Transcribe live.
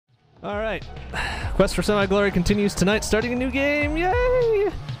Alright. Quest for Semi-Glory continues tonight, starting a new game!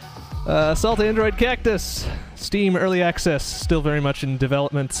 Yay! Assault Android Cactus! Steam Early Access, still very much in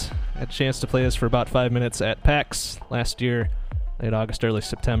development. Had a chance to play this for about 5 minutes at PAX last year, late August, early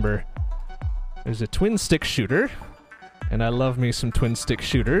September. There's a twin-stick shooter, and I love me some twin-stick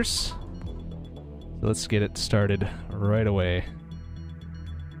shooters. So let's get it started right away.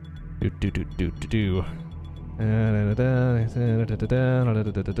 I'm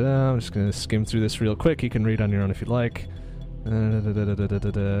just gonna skim through this real quick. You can read on your own if you'd like. Car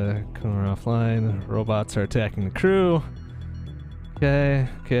offline. Robots are attacking the crew.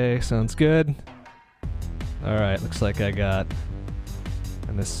 Okay, sounds good. Alright, looks like I got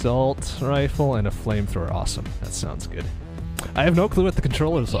an assault rifle and a flamethrower. Awesome. That sounds good. I have no clue what the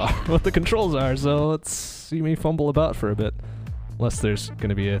controls are, so let's see me fumble about for a bit. Unless there's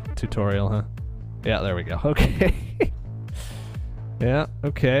gonna be a tutorial, huh? Yeah, there we go. Okay. Yeah,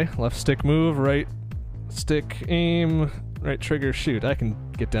 okay. Left stick move, right stick aim, right trigger shoot. I can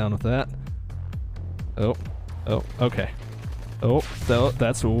get down with that. Oh, okay. Oh,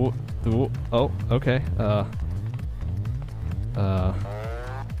 that's oh, okay. That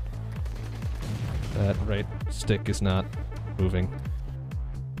right stick is not moving.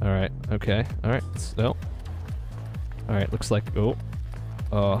 Alright, okay. Alright, so. Alright, looks like, okay,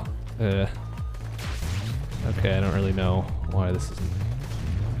 I don't really know why this isn't.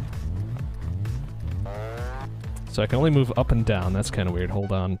 So I can only move up and down. That's kind of weird.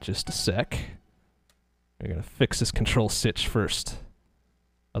 Hold on just a sec. We're gonna fix this control stitch first.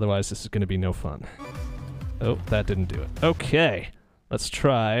 Otherwise, this is gonna be no fun. Oh, that didn't do it. Okay, let's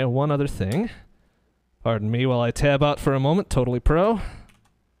try one other thing. Pardon me while I tab out for a moment. Totally pro.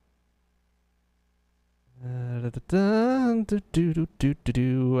 I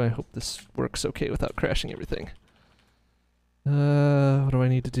hope this works okay without crashing everything. What do I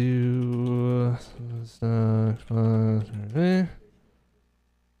need to do? Unprobe.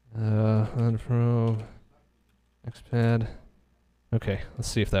 Xpad. Okay, let's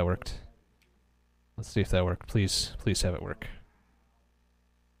see if that worked. Please have it work.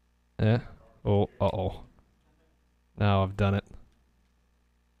 Oh, uh-oh. Now I've done it.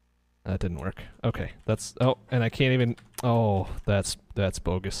 That didn't work. Okay, that's... Oh, and I can't even... Oh, that's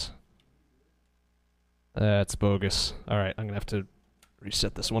bogus. That's bogus. Alright, I'm gonna have to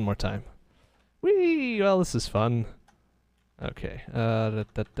reset this one more time. Whee! Well, this is fun. Okay. Alright.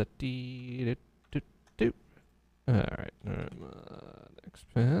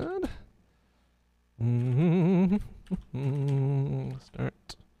 Expand.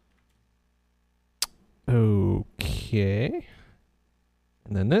 Start. Okay.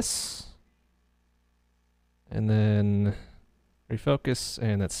 And then this. And then refocus,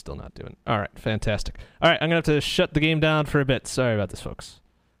 and that's still not doing. Alright, fantastic. Alright, I'm gonna have to shut the game down for a bit. Sorry about this, folks.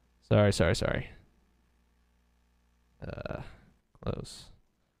 Sorry. Close.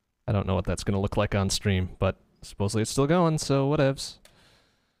 I don't know what that's gonna look like on stream, but supposedly it's still going, so whatevs.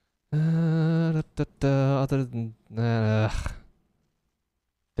 Other than...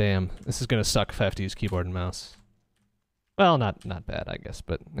 damn, this is gonna suck if I have to use keyboard and mouse. Well, not bad, I guess,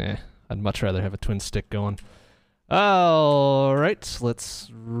 but I'd much rather have a twin stick going. Alright,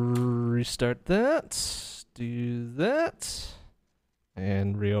 let's restart that. Do that.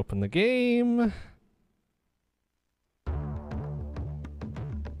 And reopen the game.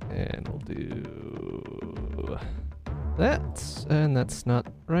 And we'll do that. And that's not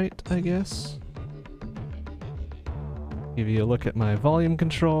right, I guess. Give you a look at my volume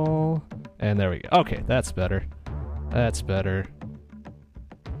control. And there we go. Okay, that's better. That's better.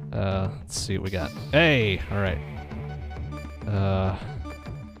 Let's see what we got. Hey! Alright.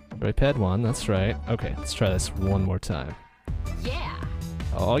 Joypad 1, that's right. Okay, let's try this one more time. Yeah!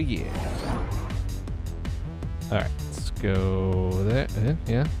 Oh yeah! Alright, let's go there.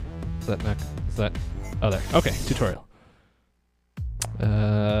 Yeah? Is that not... Is that... Oh, there. Okay, tutorial.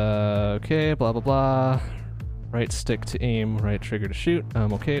 Okay, blah blah blah. Right stick to aim, right trigger to shoot.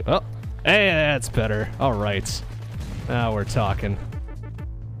 Okay. Oh! Hey, that's better. Alright. Now we're talking.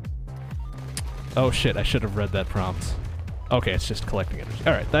 Oh shit, I should have read that prompt. Okay, it's just collecting energy.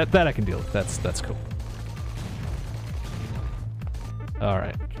 Alright, that I can deal with. That's cool.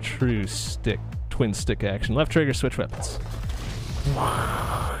 Alright, true stick, twin stick action. Left trigger, switch weapons.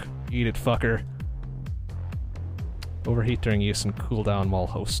 Eat it, fucker. Overheat during use and cool down while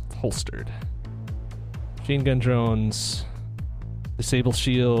holstered. Machine gun drones. Disable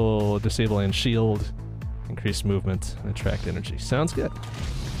shield, disable and shield. Increase movement and attract energy. Sounds good.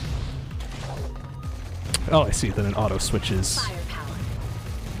 Oh, I see. Then it auto switches.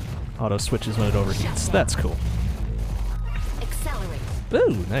 Auto switches when it overheats. That's cool. Accelerate.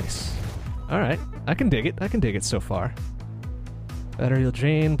 Ooh, nice. Alright, I can dig it. I can dig it so far. Battery will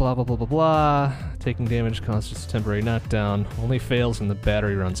drain, blah blah blah blah blah. Taking damage causes temporary knockdown. Only fails when the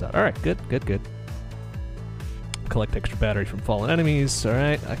battery runs out. Alright, good, good, good. Collect extra battery from fallen enemies.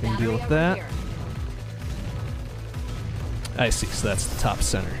 Alright, I can deal with that. I see, so that's the top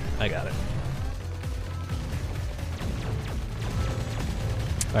center. I got it.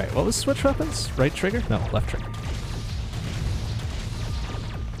 Alright, what was switch weapons? Right trigger? No, left trigger.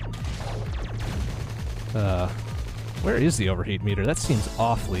 Where is the overheat meter? That seems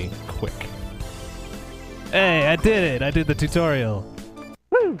awfully quick. Hey, I did it! I did the tutorial!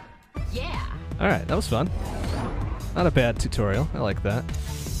 Woo! Yeah! Alright, that was fun. Not a bad tutorial. I like that.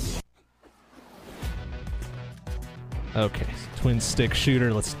 Okay, twin stick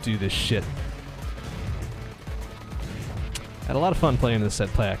shooter, let's do this shit. Had a lot of fun playing this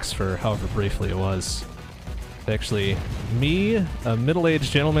at PAX for however briefly it was. Actually, me, a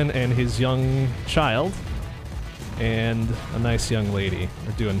middle-aged gentleman and his young child, and a nice young lady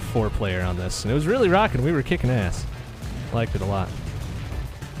are doing 4-player on this. And it was really rocking. We were kicking ass. Liked it a lot.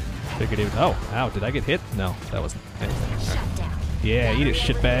 Figured it would— oh, ow, did I get hit? No, that wasn't anything. Shut down. Yeah, eat it,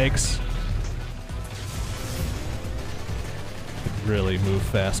 shitbags. Could really move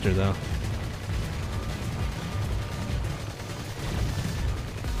faster, though.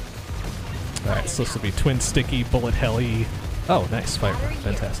 Alright, it's supposed to be twin sticky, bullet hell-y. Oh, nice, fire.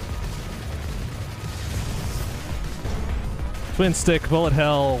 Fantastic. Twin stick, bullet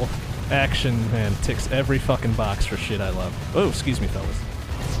hell, action, and ticks every fucking box for shit I love. Oh, excuse me, fellas.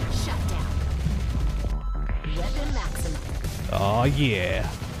 Shut down. Weapon maximum. Oh yeah.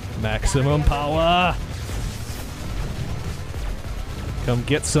 Maximum power! Come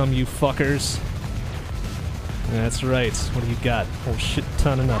get some, you fuckers. That's right. What do you got? Whole shit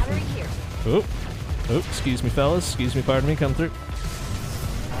ton of nothing. Battery here. Oh, oh, excuse me, fellas. Excuse me, pardon me. Come through.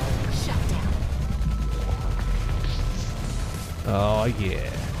 Shut down. Oh yeah.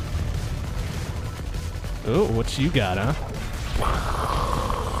 Oh, what you got, huh?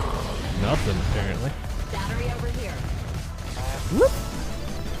 Nothing, apparently. Battery over here. Whoop.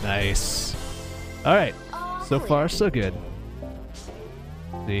 Nice. All right. So far, so good.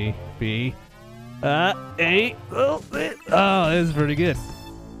 D, B, A. Oh, this is pretty good.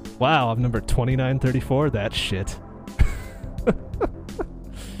 Wow, I'm number 2934. That shit.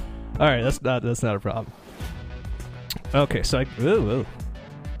 All right, that's not a problem. Okay, so I get—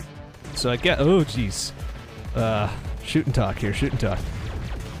 oh jeez. Shoot and talk here, shoot and talk.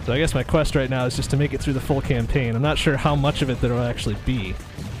 So I guess my quest right now is just to make it through the full campaign. I'm not sure how much of it there will actually be,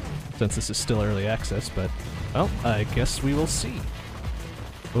 since this is still early access, but, well, I guess we will see.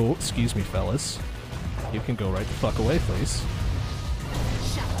 Oh, excuse me, fellas. You can go right the fuck away, please.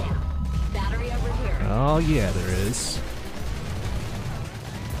 Shut down. Battery over here. Oh yeah, there is.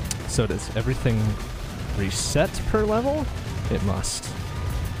 So does everything reset per level? It must.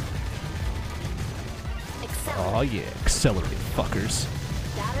 Accelerate. Oh yeah, accelerate, fuckers.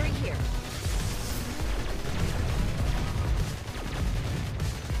 Battery here.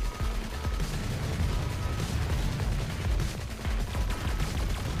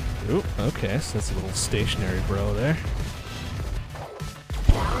 Ooh, okay, so that's a little stationary bro there.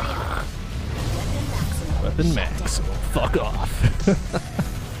 Battery up. Weapon maximum. Weapon maximum. Fuck off.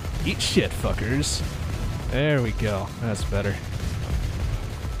 Eat shit, fuckers. There we go. That's better.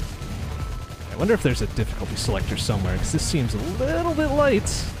 I wonder if there's a difficulty selector somewhere, because this seems a little bit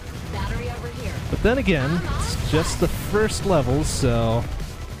light. Battery over here. But then again, it's just the first level, so,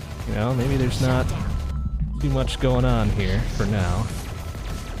 you know, maybe there's not too much going on here for now.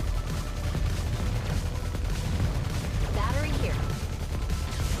 Battery here.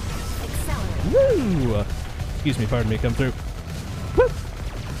 Accelerate. Woo! Excuse me, pardon me, come through. Woo!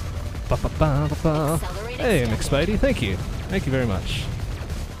 Ba -ba -ba -ba -ba. Accelerate. Hey, McSpidey, thank you. Thank you very much.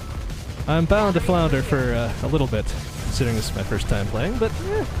 I'm bound to flounder for a little bit, considering this is my first time playing, but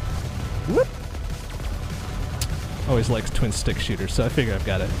eh. Whoop! Always likes twin stick shooters, so I figure I've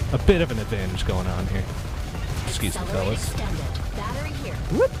got a bit of an advantage going on here. Excuse me, Accelerate fellas. extended. Battery here.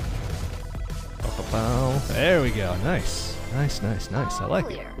 Whoop! Ba-ba-bow. There we go. Nice. Nice, nice, nice. I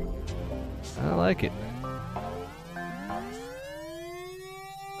like it. Clear. I like it.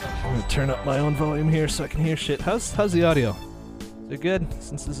 I'm gonna turn up my own volume here so I can hear shit. How's the audio? Is it good?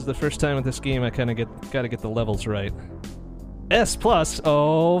 Since this is the first time with this game, I kind of gotta get the levels right. S+.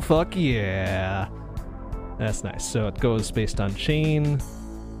 Oh, fuck yeah. That's nice. So it goes based on chain,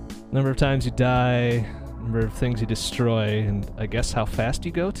 number of times you die, number of things you destroy, and I guess how fast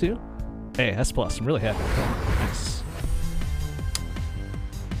you go too? Hey, S+. I'm really happy with that. Nice.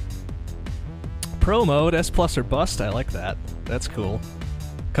 Pro mode, S plus or bust, I like that. That's cool.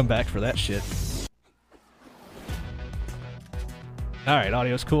 Come back for that shit. Alright,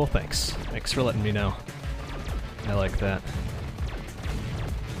 audio's cool, thanks. Thanks for letting me know. I like that.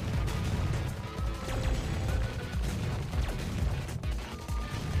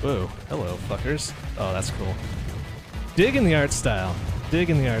 Whoa, hello, fuckers. Oh, that's cool. Digging the art style.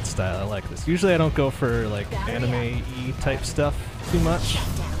 Digging the art style, I like this. Usually I don't go for, like, anime-y type stuff too much.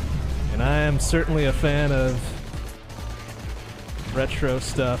 And I am certainly a fan of retro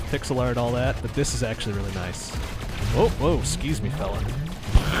stuff, pixel art, all that, but this is actually really nice. Oh, whoa, excuse me, fella.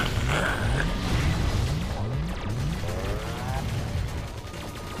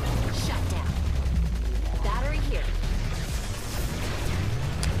 Shut down. Battery here.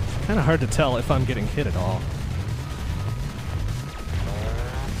 Kind of hard to tell if I'm getting hit at all.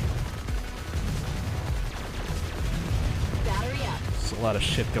 Battery up. There's a lot of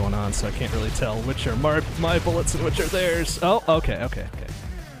shit going on, so I can't really tell which are my bullets and which are theirs. Oh, okay.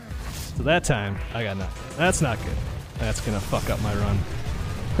 So that time, I got nothing. That's not good. That's gonna fuck up my run.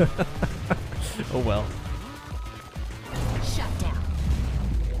 Oh well. Shut down.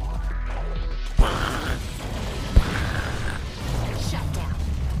 Shut down.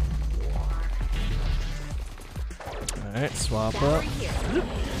 Alright, swap up. Battery here.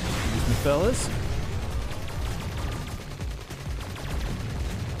 Excuse me, fellas.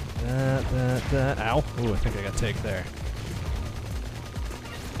 That. Ow. Ooh, I think I got take there.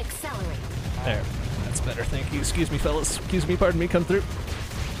 Accelerate. There. That's better, thank you. Excuse me, fellas. Excuse me, pardon me, come through.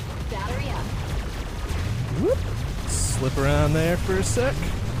 Battery up. Whoop. Slip around there for a sec.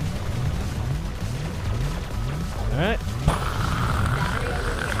 Alright.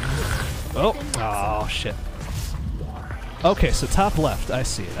 Oh, shit. Okay, so top left. I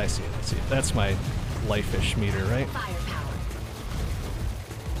see it. That's my life-ish meter, right? Firepower.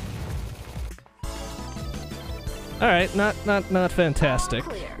 Alright, not fantastic.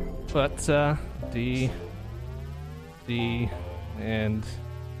 All clear. But, D, and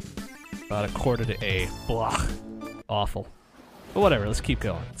about a quarter to A. Blah. Awful. But whatever, let's keep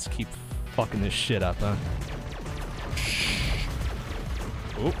going. Let's keep fucking this shit up, huh?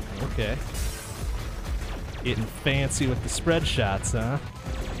 Oh, okay. Getting fancy with the spread shots, huh?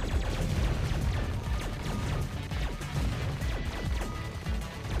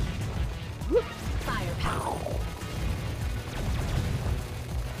 Firepower.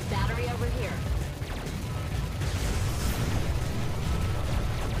 Battery over here.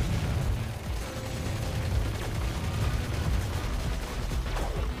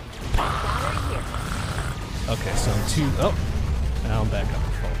 Battery here. Okay, so I'm two. Oh, now I'm back up to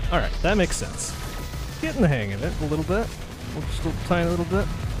full. Alright, that makes sense. Getting the hang of it a little bit. Just a tiny little bit.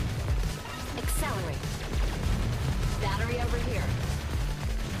 Accelerate. Battery over here.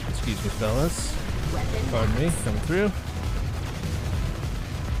 Excuse me, fellas. Weapon. Pardon me, coming through.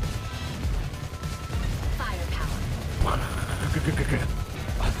 Firepower.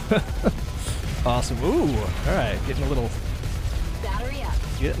 Awesome. Ooh, alright, getting Battery up.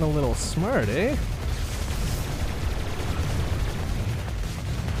 a little smart, eh?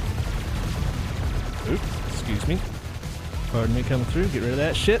 Oop, excuse me. Pardon me coming through, get rid of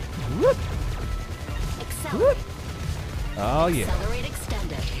that shit. Whoop! Accelerate. Oh yeah. Accelerate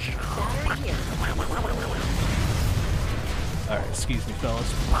extended. Battery here. Alright, excuse me,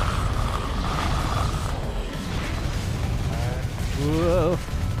 fellas. Whoa.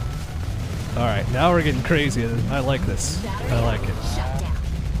 Alright, now we're getting crazy. I like this. Battery I like it. Shut down.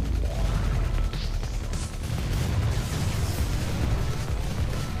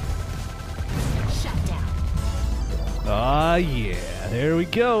 Shut down. Ah, yeah. There we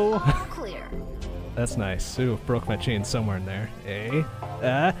go. All clear. That's nice. Ooh, broke my chain somewhere in there. Eh?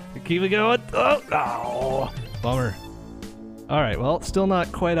 Keep it going. Oh, no. Bummer. Alright, well, still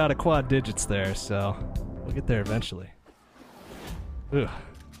not quite out of quad digits there, so we'll get there eventually. Ooh.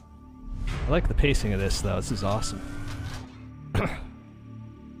 I like the pacing of this, though. This is awesome.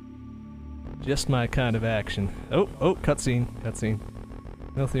 Just my kind of action. Oh, cutscene.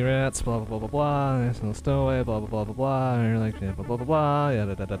 Filthy rats, blah blah blah blah blah, there's no stowaway, blah blah blah blah blah, and you're like, blah blah blah blah,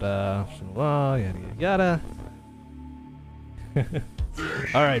 yada da da da, blah, yada yada yada.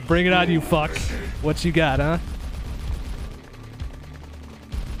 Alright, bring it on, you fuck. What you got, huh?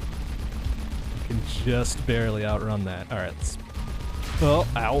 Can just barely outrun that. Alright, let's... Oh,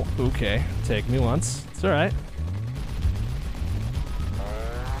 ow, okay. Take me once. It's alright.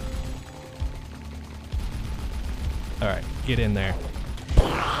 Alright, get in there.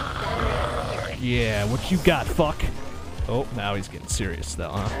 Yeah, what you got, fuck? Oh, now he's getting serious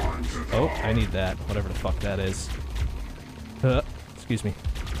though, huh? Oh, I need that. Whatever the fuck that is. Excuse me.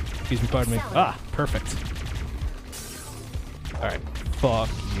 Excuse me, pardon me. Ah, perfect. Alright, fuck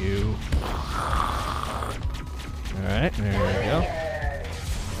you. Alright, there we go.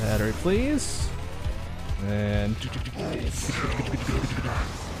 Battery, please. And...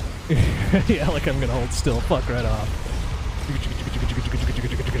 yeah, like I'm gonna hold still. Fuck right off.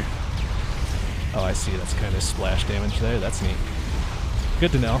 Oh, I see. That's kind of splash damage there. That's neat.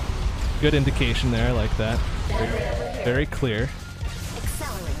 Good to know. Good indication there, I like that. Very clear.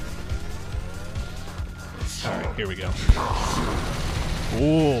 Alright, here we go.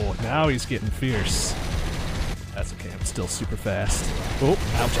 Oh, now he's getting fierce. That's okay, I'm still super fast. Oh,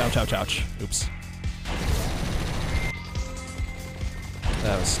 ouch, ouch, ouch, ouch. Oops.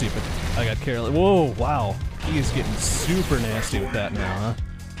 That was stupid. I got careless. Whoa, wow. He is getting super nasty with that now, huh?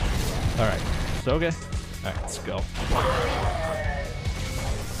 Alright, so okay. Alright, let's go.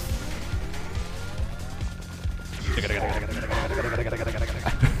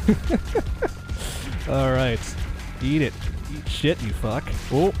 Alright. Eat it. Eat shit, you fuck.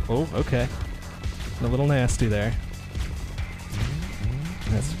 Oh, oh, okay. A little nasty there.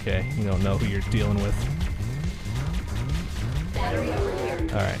 That's okay. You don't know who you're dealing with.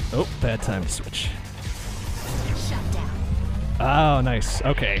 Alright. Oh, bad time to switch. Oh, nice.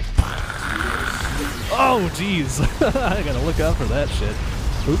 Okay. Oh, jeez. I gotta look out for that shit.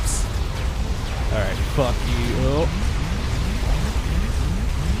 Oops. Alright, fuck you. Oh.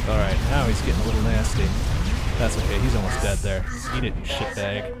 Alright, now he's getting a little nasty. That's okay, he's almost dead there. Eat it, you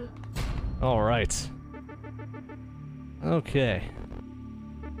shitbag. Alright. Okay.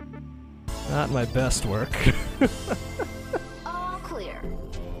 Not my best work. All clear.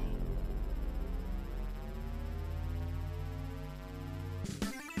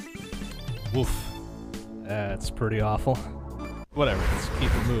 Woof. That's pretty awful. Whatever, let's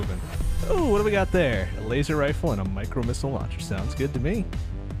keep it moving. Oh, what do we got there? A laser rifle and a micro missile launcher. Sounds good to me.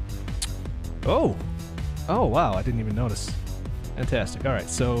 Oh! Oh, wow, I didn't even notice. Fantastic. Alright,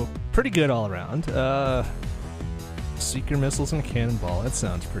 so pretty good all around. Seeker missiles and cannonball. That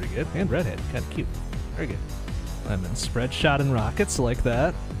sounds pretty good. And redhead. Kind of cute. Very good. And then spread shot and rockets like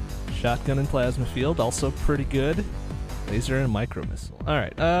that. Shotgun and plasma field. Also pretty good. Laser and micro missile.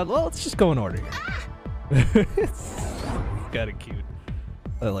 Alright, well, let's just go in order here. It's kind of cute.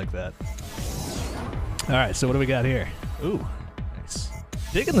 I like that. Alright, so what do we got here? Ooh, nice.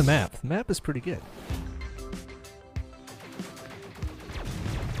 Digging the map. The map is pretty good.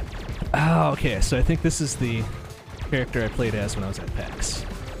 Oh, okay, so I think this is the character I played as when I was at PAX.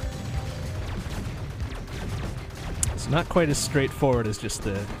 It's not quite as straightforward as just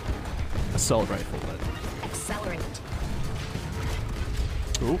the assault rifle, but... Accelerate.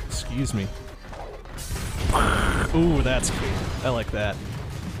 Oh, excuse me. Ooh, that's cool. I like that.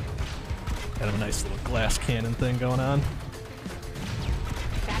 Kind of a nice little glass cannon thing going on.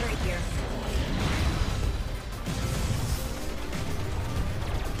 Battery here.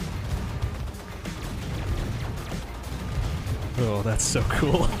 Oh, that's so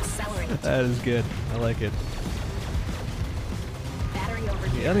cool. Accelerate. That is good. I like it. Battery over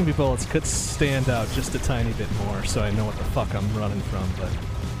here. The enemy bullets could stand out just a tiny bit more so I know what the fuck I'm running from, but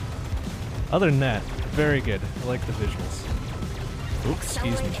other than that, very good. I like the visuals. Oops,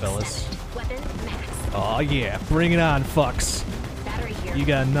 excuse me, fellas. Weapon max. Oh yeah, bring it on, fucks. Battery here. You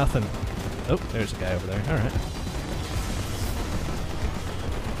got nothing. Oh, there's a guy over there. Alright.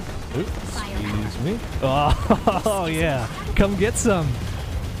 Oops, excuse me. Oh yeah, come get some.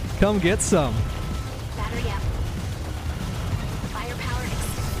 Come get some. Battery up. Firepower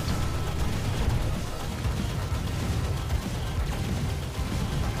extended.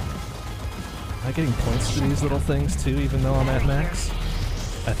 Am I getting points to these little things too, even though I'm at max?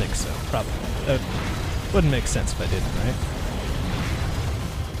 I think so, probably. Wouldn't make sense if I didn't, right?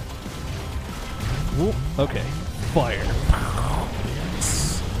 Ooh, okay. Fire.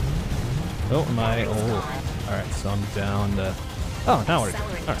 Oh, am I? Oh. Alright, so I'm down to... Oh, now we're good.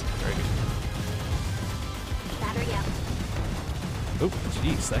 Alright, very good. Battery up. Oh,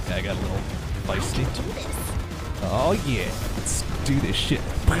 jeez, that guy got a little feisty. Do this. Oh yeah, let's do this shit.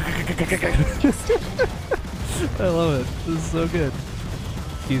 I love it. This is so good.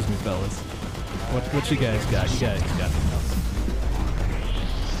 Excuse me, fellas. What you guys got? You guys got nothing.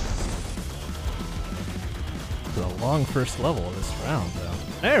 It's a long first level of this round, though.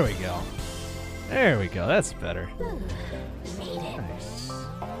 There we go. There we go. That's better. Nice.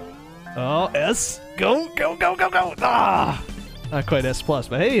 Oh, S. Go, go, go, go, go. Ah! Not quite S+, but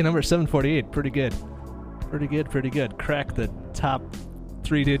hey, number 748. Pretty good. Pretty good, pretty good. Crack the top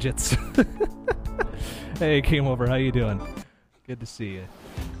 3 digits. Hey, Game Over, how you doing? Good to see you.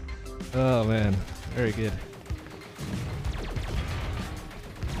 Oh man, very good.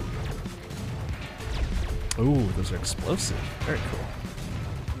 Ooh, those are explosive. Very cool.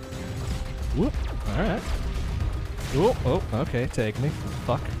 Whoop. Alright. Oh, oh, okay, take me.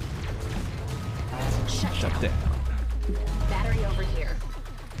 Fuck. Shut down. Battery over here.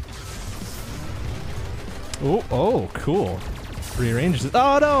 Oh, oh, cool. Rearranges it.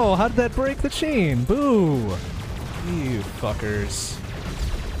 Oh no! How did that break the chain? Boo! You fuckers.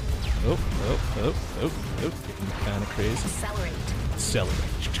 Oh, oh, oh, oh, oh. Getting kind of crazy. Accelerate. Accelerate.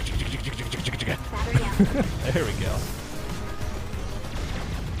 Battery out. There we go.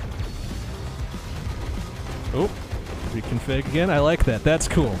 Oh, reconfig again. I like that. That's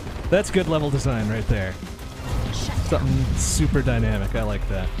cool. That's good level design right there. Shut down. Something super dynamic. I like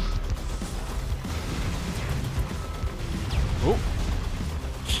that. Oh,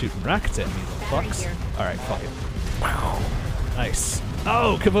 shooting rockets at me, the Battery fucks. here. All right, fuck it. Wow, nice.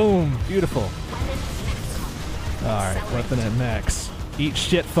 Oh, kaboom! Beautiful. Weapon maximum. All right, weapon at max. Eat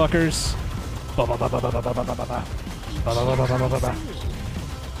shit, fuckers. Ba ba ba ba ba ba ba ba ba ba. Ba ba ba ba ba ba ba ba.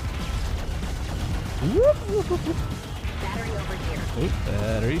 Whoop, whoop, whoop, whoop. Battery over here. Oop,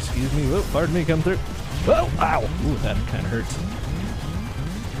 battery, excuse me. Whoop, pardon me, come through. Whoa, ow! Ooh, that kind of hurts.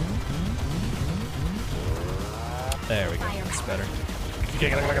 There we go. That's better.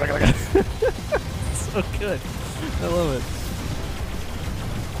 So good. I love it.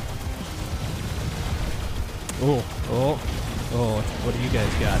 Oh, oh, oh, what do you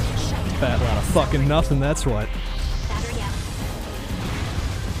guys got? Fat lot of fucking nothing, that's what. Battery out.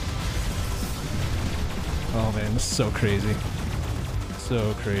 Oh man, this is so crazy.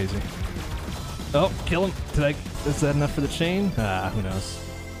 So crazy. Oh, kill him. Is that enough for the chain? Ah, who knows.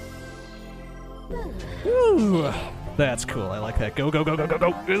 Woo! That's cool. I like that. Go, go, go, go, go,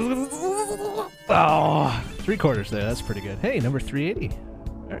 go. Oh, 3/4 there. That's pretty good. Hey, number 380.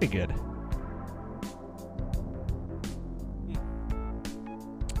 Very good.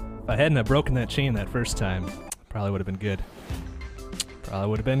 If I hadn't have broken that chain that first time, probably would have been good. Probably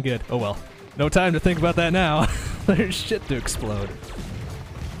would have been good. Oh well. No time to think about that now. There's shit to explode.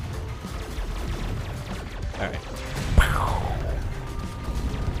 Alright.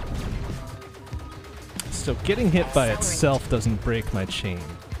 So getting hit by itself doesn't break my chain.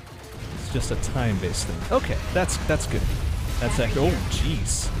 It's just a time-based thing. Okay, that's good. That's actually. Oh,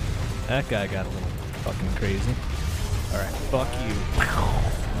 jeez. That guy got a little fucking crazy. Alright, fuck you.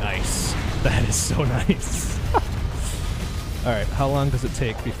 Nice. That is so nice. Alright, how long does it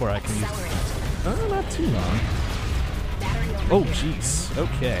take before I can use it? Oh, not too long. Oh, jeez.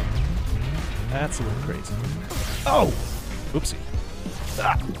 Okay. That's a little crazy. Oh! Oopsie.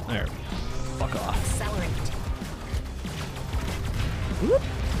 Ah, there we go. Fuck off. Accelerate. Whoop.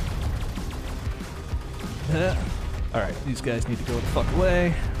 Alright, these guys need to go the fuck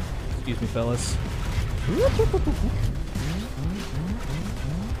away. Excuse me, fellas.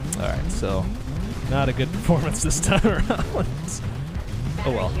 Alright, so not a good performance this time around.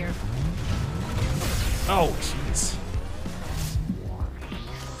 Oh well. Oh, jeez.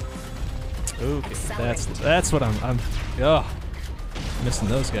 Okay, that's what I'm missing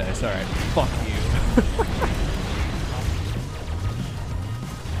those guys. Alright, fuck you.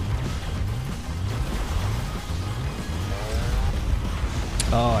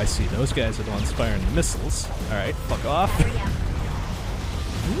 Oh, I see. Those guys are the ones firing the missiles. Alright, fuck off.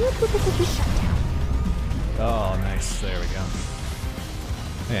 Oh, nice. There we go.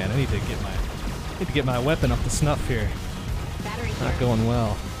 Man, I need to get my weapon up to snuff here. Not going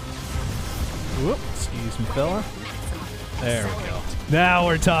well. Whoop, excuse me, fella. There we go. Now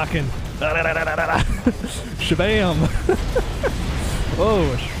we're talking. Shabam!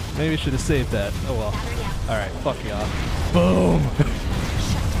 Oh, maybe I should have saved that. Oh well. Alright, fuck y'all. Boom!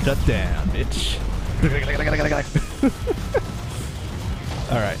 Shut down, bitch.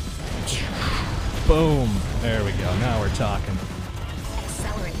 Alright. Boom. There we go. Now we're talking.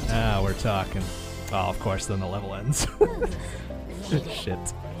 Now we're talking. Oh, of course, then the level ends.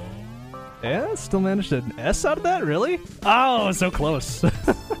 Shit. Yeah, still managed an S out of that? Really? Oh, so close.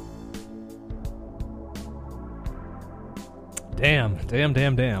 Damn.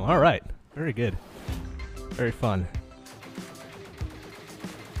 Alright. Very good. Very fun.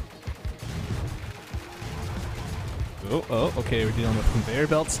 Oh, okay, we're dealing with conveyor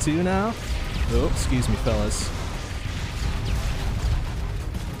belts too now. Oh, excuse me, fellas.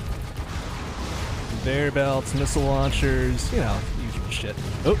 Conveyor belts, missile launchers, you know, usual shit.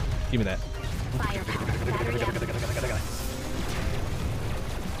 Oh, give me that.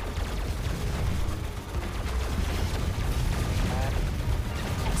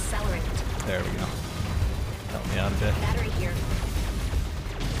 There we go. Help me out a bit. Battery here.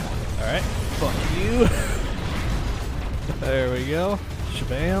 Alright, fuck you. There we go.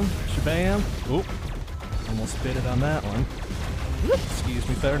 Shabam, shabam. Oop. Almost bit it on that one. Excuse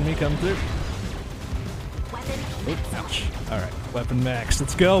me, pardon me, come through. Weapon. Oh, ouch. Alright, weapon max.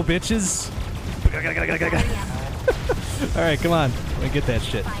 Let's go, bitches! Alright, come on. Let me get that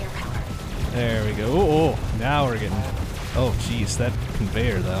shit. Firepower. There we go. Oh, now we're getting... Oh, jeez, that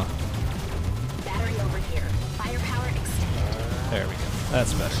conveyor, though. Battery over here. Firepower extended. There we go.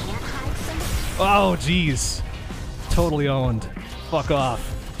 That's better. Can't hide some. Oh, jeez. Totally owned. Fuck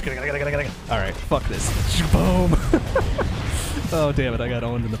off. Alright, fuck this. Boom! Oh, damn it, I got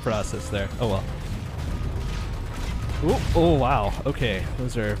owned in the process there. Oh, well. Ooh, oh, wow. Okay,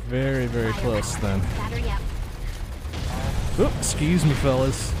 those are very, very close then. Battery up. Oop, excuse me,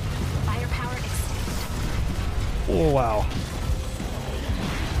 fellas. Firepower extended. Oh, wow.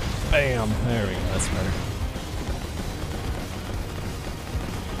 Bam. There we go, that's better.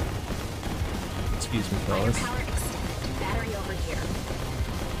 Excuse me, fellas. Firepower extended. Battery over here.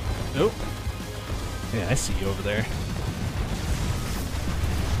 Nope. Yeah, I see you over there.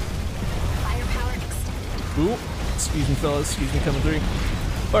 Firepower extended. Ooh, excuse me, fellas. Excuse me, coming through.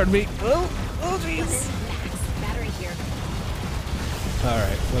 Pardon me. Oh, jeez. Max. Battery here.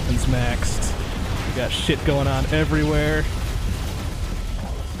 Alright, weapons maxed. We got shit going on everywhere.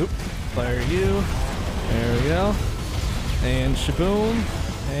 Oop, fire you. There we go. And shaboom.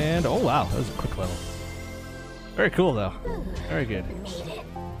 And oh wow, that was a quick level. Very cool though. Very good. Made it.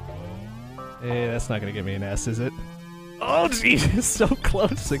 Hey, that's not gonna get me an S, is it? Oh jeez, so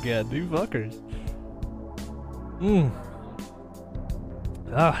close again, you fuckers.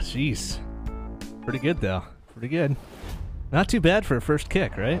 Ah, jeez. Pretty good though. Pretty good. Not too bad for a first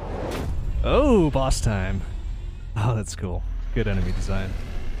kick, right? Oh, boss time. Oh, that's cool. Good enemy design.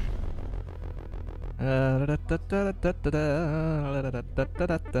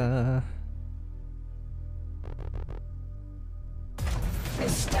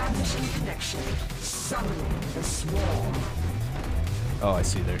 Establishing connection. Summoning the swarm. Oh, I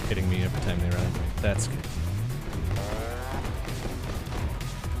see. They're hitting me every time they run. That's good.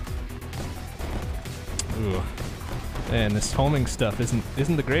 Ooh. Man, this homing stuff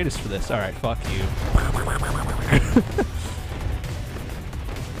isn't the greatest for this. Alright, fuck you.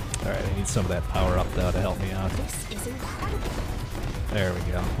 Alright, I need some of that power up though to help me out. This is incredible. There we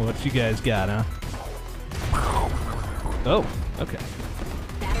go. What you guys got, huh? Oh, okay.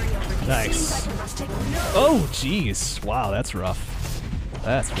 Battery over here. Nice. Oh, jeez. Wow, that's rough.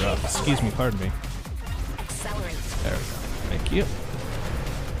 That's rough. Excuse me, pardon me. Accelerate. There we go. Thank you.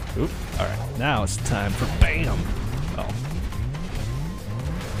 Oop. Alright, now it's time for BAM! Oh.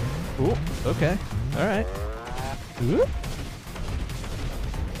 Ooh, okay. Alright. Oop.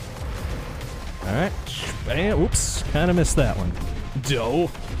 Alright. Bam. Oops. Kinda missed that one. Doe.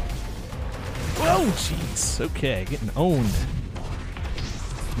 Whoa, jeez. Okay, getting owned.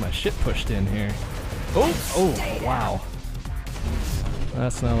 My shit pushed in here. Oh, wow.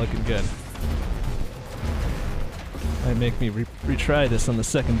 That's not looking good. Might make me retry this on the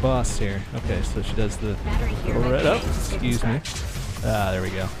second boss here. Okay, so she does the little red up. Excuse me. Ah, there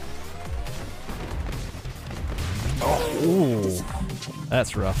we go. Oh, ooh.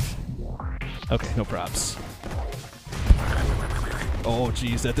 That's rough. Okay, no props. Oh,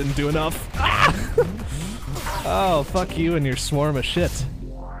 jeez, that didn't do enough. Ah! Oh, fuck you and your swarm of shit.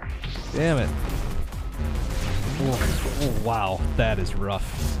 Damn it. Oh, wow, that is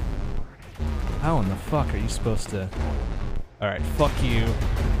rough. How in the fuck are you supposed to... Alright, fuck you.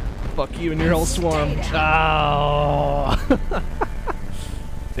 Fuck you and your whole swarm. Oh!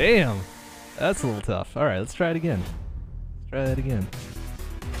 Damn. That's a little tough. Alright, let's try it again. Let's try that again.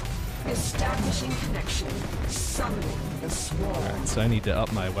 Establishing connection. Summoning the swarm. Alright, so I need to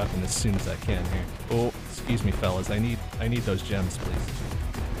up my weapon as soon as I can here. Oh, excuse me, fellas. I need those gems, please.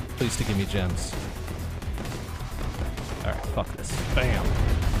 Please to give me gems. Alright, fuck this. Bam!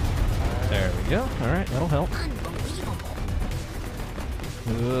 There we go. Alright, that'll help. Unbelievable.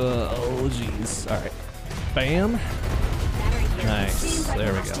 Oh, jeez. Alright. Bam! Battery here. Nice.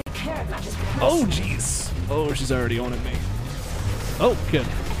 There we go. Take care of matters. Oh, jeez! Oh, she's already owning me. Oh, good,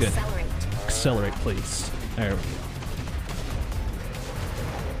 good. Accelerate. Accelerate, please. There we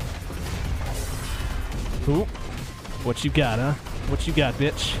go. Ooh. What you got, huh? What you got,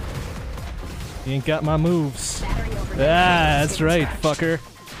 bitch? You ain't got my moves. Battery over Ah, here. that's right, fucker.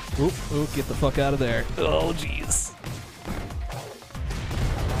 Oop, oop, get the fuck out of there. Oh, jeez.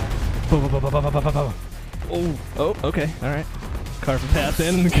 Oh, okay, alright. Carve a path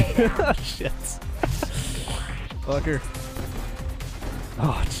in. Shit. Fucker.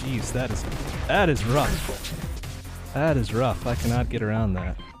 Oh, jeez, that is rough. That is rough. I cannot get around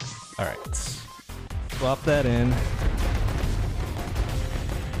that. Alright, let's swap that in.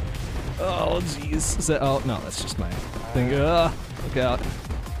 Oh, jeez. Is that? Oh, no, that's just my thing. Look out.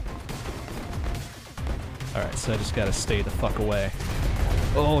 Alright, so I just gotta stay the fuck away.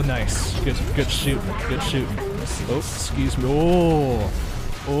 Oh, nice. Good shooting. Good shooting. Oh, excuse me. Oh.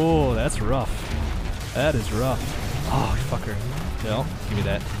 Oh, that's rough. That is rough. Oh, fucker. No, give me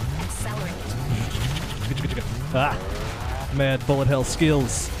that. Ah. Mad bullet hell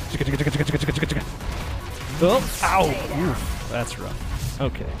skills. Oh, ow. Oof, that's rough.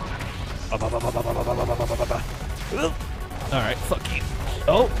 Okay. Alright, fuck you.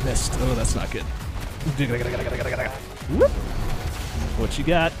 Oh, missed. Oh, that's not good. What you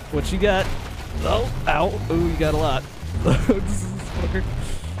got? What you got? Oh, ow. Oh, you got a lot.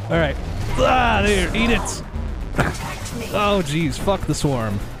 Alright. Ah, there. Eat it. Oh, jeez. Fuck the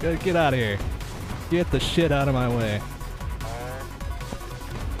swarm. Get out of here. Get the shit out of my way.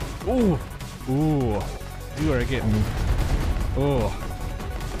 Ooh. Ooh. You are getting... Oh.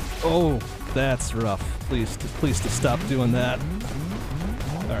 Oh, that's rough. Please to stop doing that.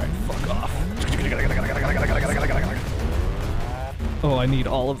 Alright, fuck off. Oh, I need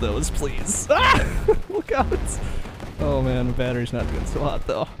all of those, please. Ah! Look out. Oh man, my battery's not doing so hot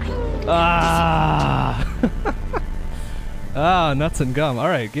though. Ah! Ah, nuts and gum.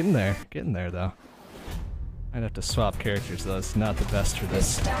 Alright, getting there. Getting there though. I'd have to swap characters though. It's not the best for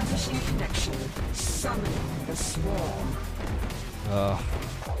this. Establishing connection. Summoning the swarm. Oh.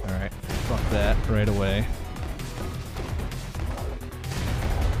 Alright, fuck that right away.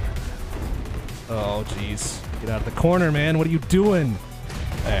 Oh, jeez. Get out of the corner, man. What are you doing?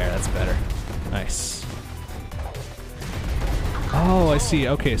 There, that's better. Nice. Oh, I see.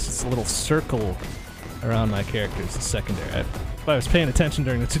 Okay, so it's a little circle around my characters, the secondary. If I was paying attention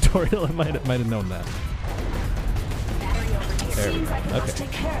during the tutorial, I might have known that. There we go. Okay.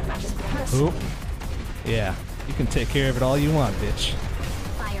 Oop. Yeah, you can take care of it all you want, bitch.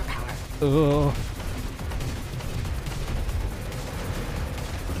 Firepower. Oh.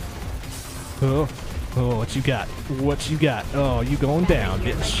 Oh. Oh, what you got? What you got? Oh, you going down,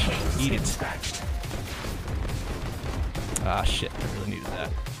 bitch. Eat it. Ah, shit. I really needed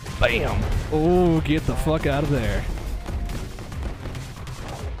that. Bam! Oh, get the fuck out of there.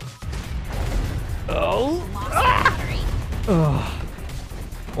 Oh! Ah! Oh.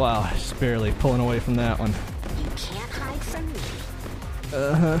 Wow, just barely pulling away from that one. You can't hide from me.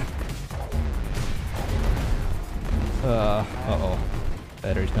 Uh-huh. Uh-oh.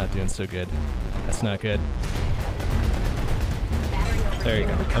 Battery's not doing so good. That's not good. There you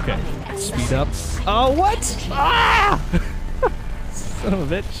go. Okay. Speed up. Oh, what? Ah! Son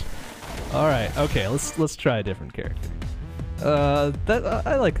of a bitch. Alright, okay, let's try a different character. I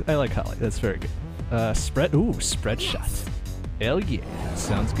like Holly. That's very good. Spread shot. Hell yeah.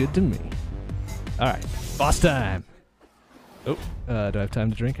 Sounds good to me. Alright, boss time. Oh, do I have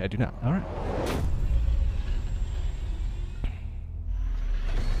time to drink? I do not. Alright.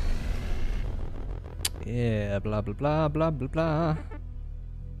 Yeah, blah blah blah blah blah blah.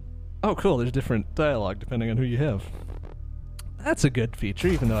 Oh cool, there's different dialogue depending on who you have. That's a good feature,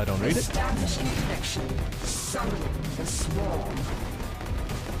 even though I don't read it. Establishing connection. Summoning the swarm.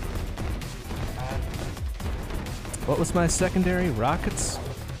 What was my secondary? Rockets?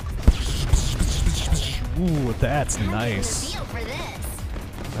 Ooh, that's nice. Deal for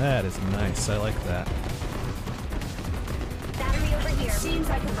this. That is nice. I like that. Battery over here. Seems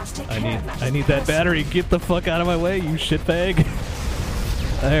like I must take care of I need that battery. Get the fuck out of my way, you shitbag.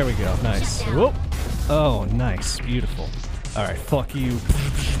 There we go. Nice. Whoop. Oh, nice. Beautiful. Alright, fuck you.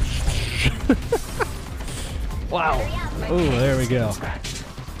 Wow. Oh, there we go.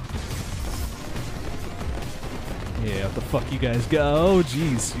 Yeah, what the fuck you guys got? Oh,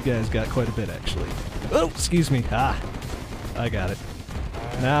 jeez. You guys got quite a bit, actually. Oh, excuse me. Ah. I got it.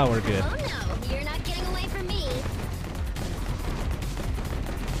 Now we're good. Oh no, you're not getting away from me.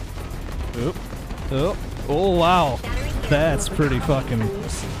 Oop. Oh. Oh, wow. That's pretty fucking...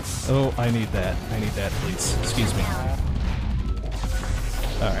 Oh, I need that. I need that, please. Excuse me.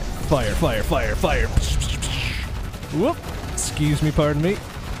 Alright. Fire, fire, fire, fire. Whoop. Excuse me, pardon me.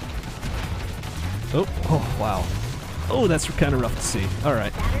 Oh, oh, wow. Oh, that's kind of rough to see.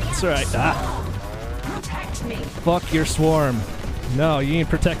 Alright. It's alright. Ah. Protect me. Fuck your swarm. No, you ain't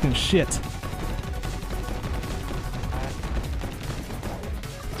protecting shit.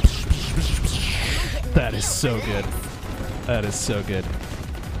 That is so good. That is so good.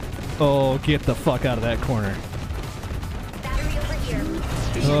 Oh, get the fuck out of that corner. Battery over here.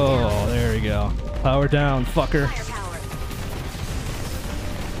 Oh, there we go. Power down, fucker. Firepower.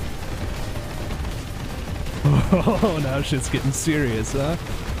 Oh, now shit's getting serious, huh?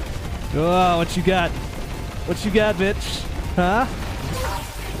 Oh, what you got? What you got, bitch? Huh?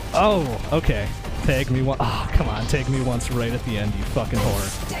 Oh, okay. Tag me one. Oh, come on. Tag me once right at the end, you fucking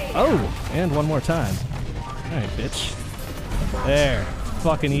whore. Oh, and one more time. Alright, bitch. There.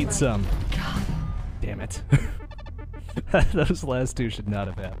 Fucking eat some. Damn it. Those last two should not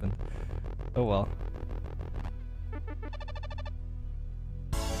have happened. Oh well.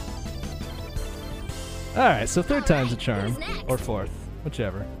 Alright, so third time's a charm. Or fourth.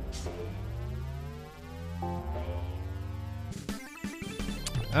 Whichever.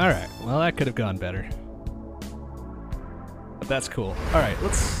 Alright, well that could have gone better. But that's cool. Alright,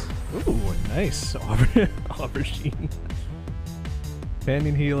 let's... Ooh, nice. Aubergine.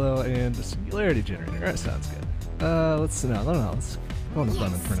 Companion Helo and a Singularity Generator. That sounds good. Let's... No, let's go into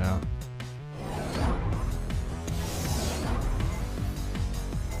Lemon for now.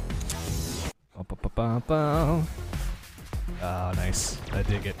 Oh, nice. I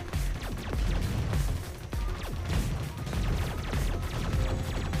dig it.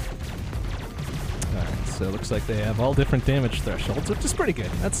 Alright, so it looks like they have all different damage thresholds, which is pretty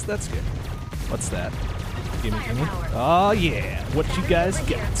good. That's good. What's that? Gimme. Oh yeah! What you guys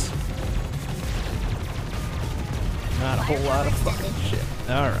got? Not a whole lot of fucking shit.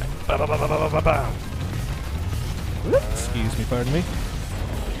 Alright. Excuse me, pardon me.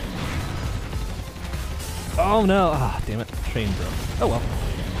 Oh no! Ah, damn it. Train broke. Oh well.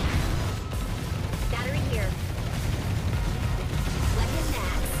 Battery here. Let him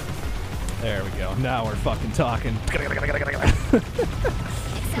max. There we go. Now we're fucking talking. Accelerate.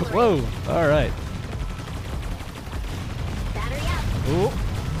 Whoa! Alright. Battery up. Oh.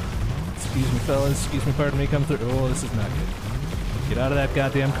 Excuse me, fellas. Excuse me, pardon me. Come through. Oh, this is not good. Get out of that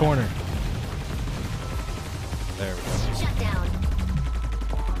goddamn corner. There we go. Shut down.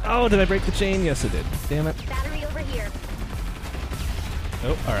 Oh, did I break the chain? Yes, I did. Damn it. Battery over here.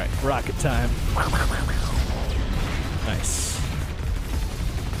 Oh, alright. Rocket time. Nice.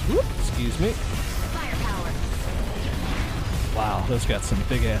 Whoop, excuse me. Firepower. Wow, those got some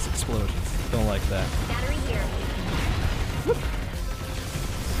big ass explosions. Don't like that. Battery here. Whoop.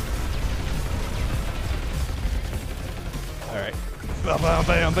 Alright. Bam, bam,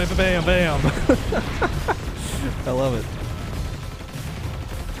 bam, bam, bam, bam. I love it.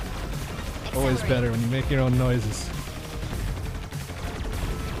 Always better when you make your own noises.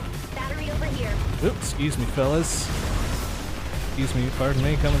 Battery over here. Oops, excuse me, fellas. Excuse me, pardon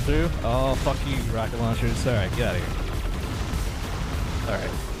me, coming through. Oh, fuck you, rocket launchers. Alright, get out of here.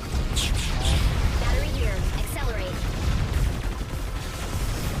 Alright. Battery here. Accelerate.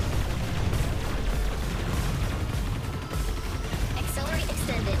 Accelerate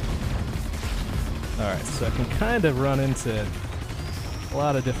extended. Alright, so I can kind of run into a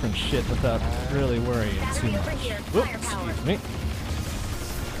lot of different shit without really worrying too Battery much. over here. Whoop, Firepower. excuse me.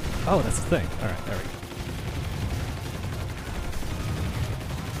 Oh, that's the thing. Alright, there we go.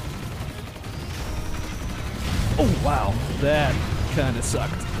 Oh, wow. That kind of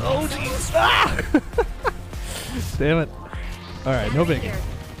sucked. Oh, jeez. Ah! Damn it. Alright, no biggie.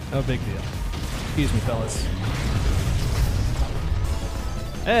 No big deal. Excuse me, fellas.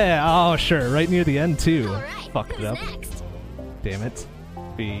 Hey, oh, sure. Right near the end, too. Alright, Fucked it who's up. next? Damn it.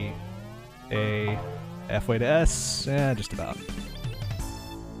 B, A, halfway to S. Yeah, just about.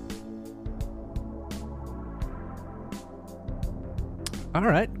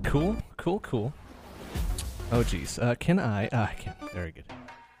 Alright, cool. Oh, geez. Can I? I can. Very good.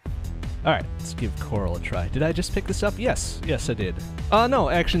 Alright, let's give Coral a try. Did I just pick this up? Yes. Yes, I did. No,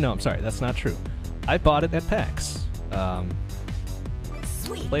 actually, no, I'm sorry. That's not true. I bought it at PAX.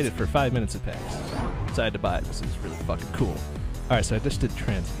 Sweet. Played it for 5 minutes at PAX. Decided to buy it because it was really fucking cool. Alright, so I just did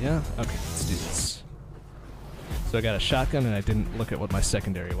transit, yeah? Okay, let's do this. So I got a shotgun and I didn't look at what my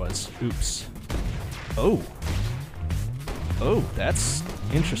secondary was. Oops. Oh. Oh, that's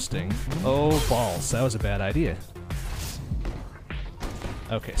interesting. Oh, balls. That was a bad idea.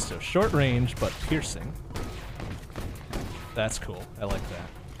 Okay, so short range, but piercing. That's cool. I like that.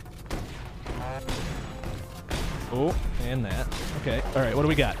 Oh, and that. Okay, alright, what do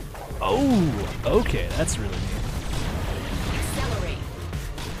we got? Oh, okay, that's really neat. Accelerate.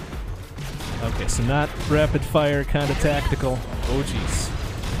 Okay, so not rapid fire, kind of tactical. Oh, jeez.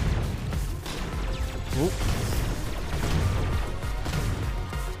 Oh.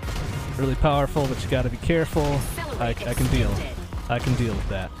 Really powerful, but you gotta be careful. I can deal. I can deal with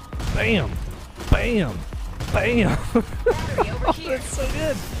that. Bam! Bam! Bam! Battery over Oh, here. that's so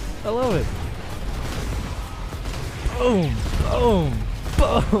good! I love it. Boom! Boom!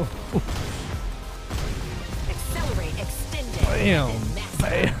 Boom! Accelerate extended. Bam! And max.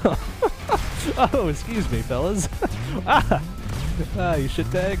 Bam! Oh, excuse me, fellas. You shit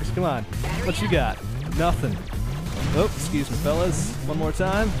bags? Come on. What you got? Nothing. Oh, excuse me, fellas. One more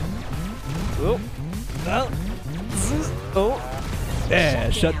time. Oh. Oh. Oh. Yeah,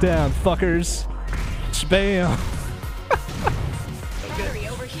 shut down, fuckers. Bam. Battery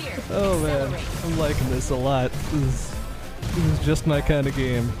over here. Oh man, I'm liking this a lot. This is just my kind of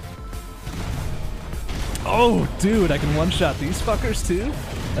game. Oh, dude, I can one-shot these fuckers too?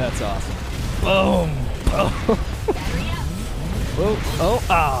 That's awesome. Boom. Boom. Battery up. Whoa. Oh.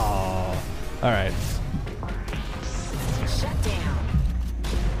 Oh. All right. Shut down.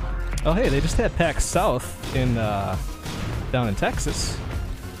 Oh, hey, they just had PAX South in down in Texas,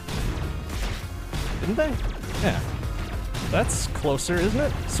 didn't they? Yeah. That's closer, isn't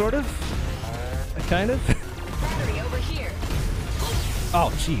it? Sort of. Kind of. Battery over here.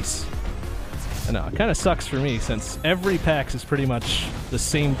 Oh, jeez. I know, it kind of sucks for me since every PAX is pretty much the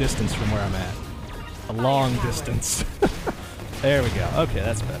same distance from where I'm at. A long distance. There we go. Okay,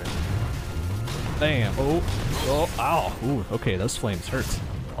 that's better. Bam. Oh. Oh. Ow. Ooh. Okay, those flames hurt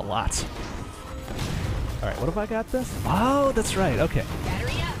a lot. All right, what have I got this? Oh, that's right. Okay.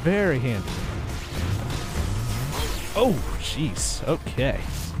 Battery up. Very handy. Oh, jeez. Okay.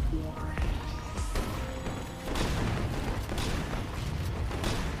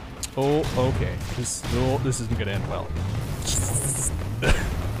 Oh, okay. This isn't gonna end well.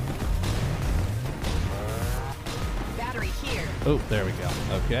 Battery here. Oh, there we go.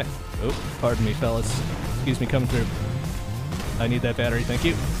 Okay. Oh, pardon me, fellas. Excuse me, coming through. I need that battery, thank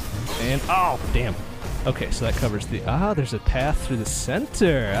you. And oh, damn. Okay, so that covers the there's a path through the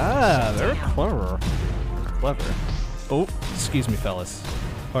center. Ah, very clever. Clever. Oh, excuse me, fellas.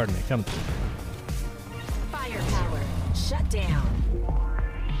 Pardon me, coming through. Firepower. Shut down.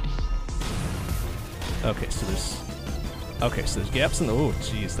 Okay, so there's gaps in the. Oh,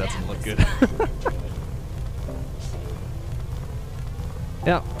 jeez, that doesn't look good.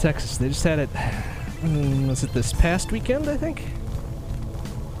 Yeah, Texas. They just had it. Was it this past weekend? I think.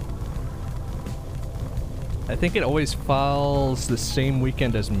 I think it always falls the same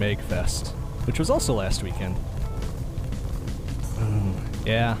weekend as MagFest, which was also last weekend.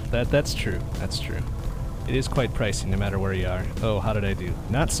 Yeah, that's true. That's true. It is quite pricey no matter where you are. Oh, how did I do?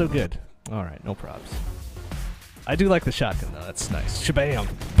 Not so good. All right, no probs. I do like the shotgun though. That's nice. Shabam,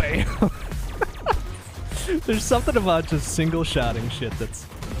 bam. There's something about just single shotting shit that's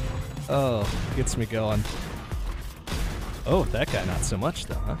gets me going. Oh, that guy not so much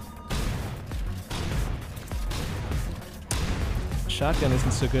though, huh? Shotgun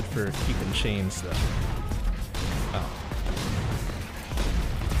isn't so good for keeping chains though. Oh.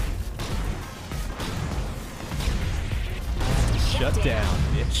 Shut down,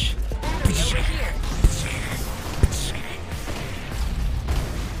 bitch. Battery over here.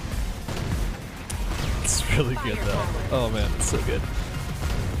 It's really good though. Oh man, it's so good.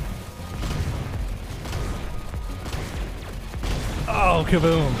 Oh,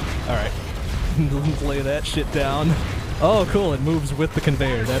 kaboom! Alright. Lay that shit down. Oh, cool, it moves with the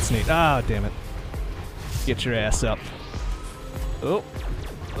conveyor. That's neat. Ah, damn it. Get your ass up. Oh.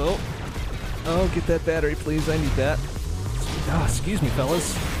 Oh. Oh, get that battery, please. I need that. Oh, excuse me,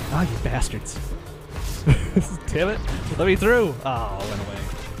 fellas. Ah, you bastards. Damn it. Let me through. Oh, it went away.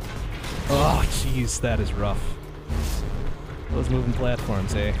 Oh, jeez, that is rough. Those moving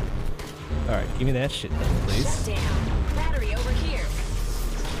platforms, eh? Alright, give me that shit then, please. Shut down. Battery over here.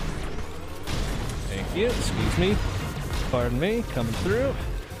 Thank you. Excuse me. Pardon me. Coming through.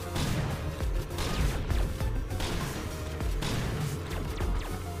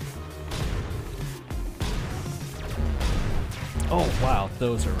 Oh, wow.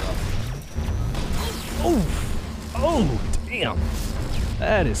 Those are rough. Oh! Oh, damn.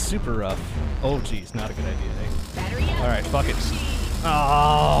 That is super rough. Oh, geez. Not a good idea, eh? Battery up. Alright, fuck it.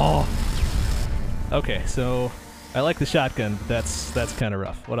 Oh! Okay, so I like the shotgun, but that's kind of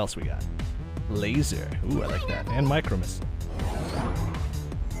rough. What else we got? Laser. Ooh, I like that. And micro missile.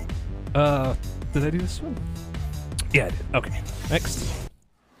 Did I do this one? Yeah, I did. Okay, next.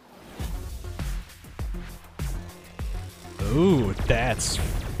 Ooh, that's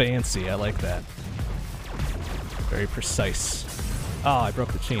fancy. I like that. Very precise. Oh, I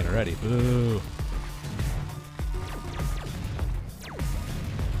broke the chain already. Boo.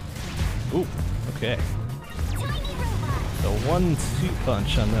 Ooh, okay. The 1-2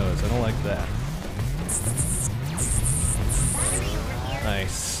 punch on those. I don't like that.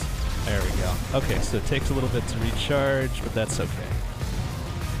 Nice. There we go. Okay, so it takes a little bit to recharge, but that's okay.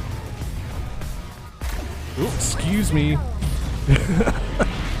 Ooh, excuse me.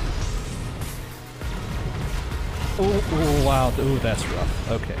 Oh, wow. Ooh, that's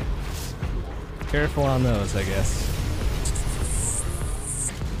rough. Okay. Careful on those, I guess.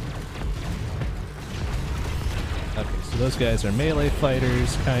 those guys are melee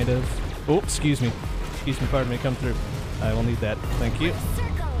fighters, kind of. Oh, excuse me. Excuse me, pardon me, come through. I will need that. Thank you.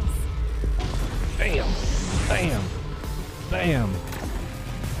 Circles. Bam! Bam! Bam!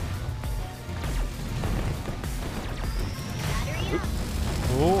 Battery up.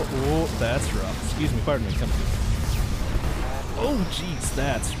 Oh, oh, that's rough. Excuse me, pardon me, come through. Oh, jeez,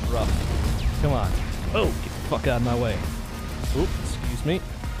 that's rough. Come on. Oh, get the fuck out of my way. Oh, excuse me.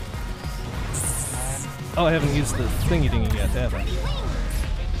 Oh, I haven't used the thingy-dingy yet, have I?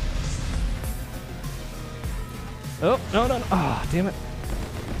 Oh, no, no, no. Ah, damn it.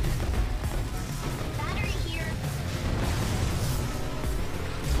 Battery here.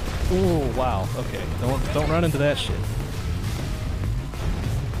 Oh, wow. Okay, don't run into that shit.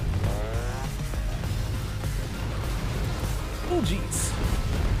 Oh, jeez.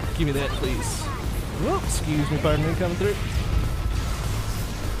 Give me that, please. Whoop, excuse me, pardon me, coming through.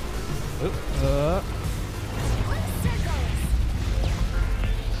 Oop, Circles.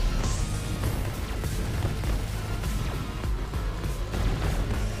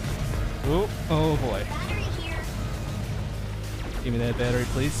 oh, oh boy. Battery here. Give me that battery,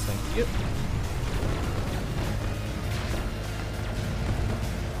 please. Thank you.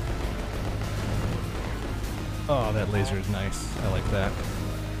 Oh, that laser is nice. I like that.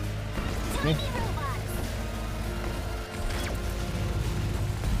 Me? Tiny robots.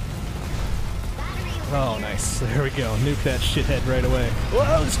 Battery Oh, nice. There we go. Nuke that shithead right away.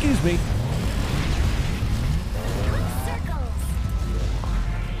 Whoa, excuse me. circles.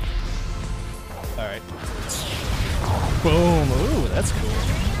 Alright. Boom. Ooh, that's cool.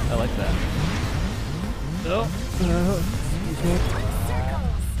 I like that. Oh, excuse me. Circles.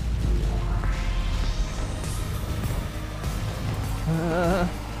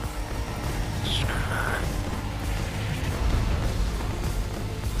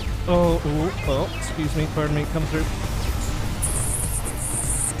 Oh, ooh, oh, excuse me, pardon me, come through.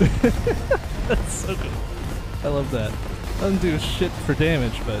 That's so good. I love that. Doesn't do shit for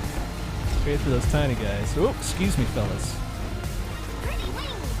damage, but great for those tiny guys. Oh, excuse me, fellas. Pretty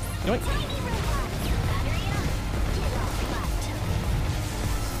wings. Yoink. Tiny robots. Battery up. Get off left.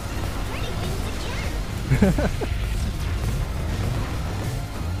 Pretty wings again.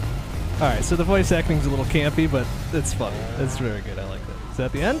 Alright, so the voice acting's a little campy, but it's fun. It's very good, I like that. Is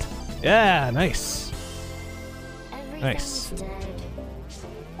that the end? Yeah, nice. Nice. Dead.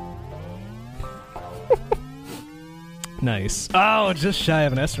 Nice. Oh, just shy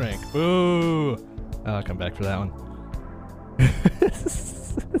of an S rank. Ooh. I'll come back for that one.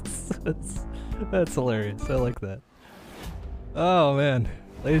 That's hilarious. I like that. Oh, man.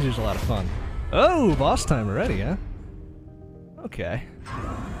 Laser's a lot of fun. Oh, boss time already, huh? Okay.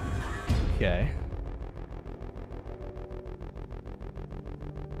 Okay.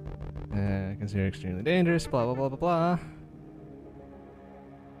 Consider extremely dangerous, blah, blah, blah, blah, blah.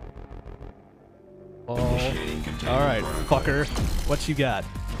 Oh. Alright, fucker. What you got?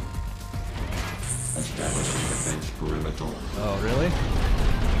 Oh, really?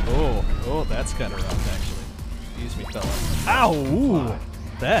 Oh, that's kind of rough, actually. Excuse me, fella. Ow! Ooh,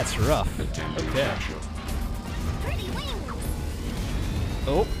 that's rough. Okay.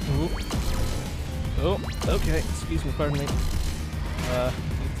 Oh, ooh. Oh, okay. Excuse me, pardon me.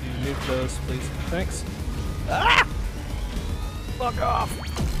 Need to nuke those, please. Thanks. Ah! Fuck off!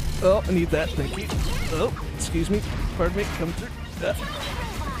 Oh, I need that, thank you. Oh, excuse me, pardon me, come through.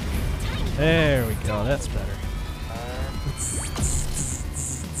 There we go, that's better.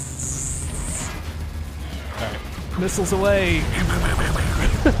 Alright, missiles away!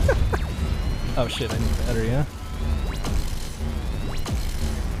 Oh shit, I need battery, huh?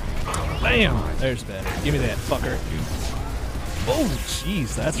 Bam! There's battery. Give me that, fucker. Oh,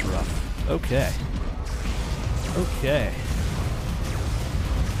 jeez, that's rough. Okay. Okay.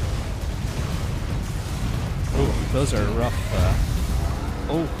 Oh, those are rough.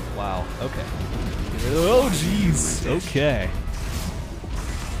 Oh, wow. Okay. Oh, jeez. Okay.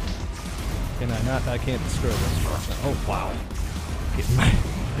 Can I not? I can't destroy those. Oh, wow. Getting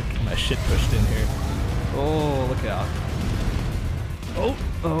my shit pushed in here. Oh, look out.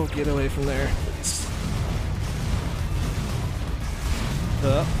 Oh, get away from there, please.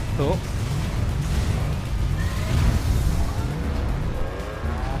 Oh.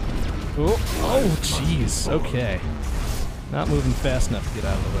 Oh, jeez. Okay. Not moving fast enough to get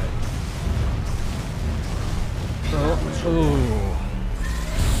out of the way. Oh.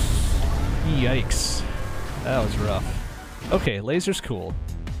 Yikes. That was rough. Okay, laser's cool.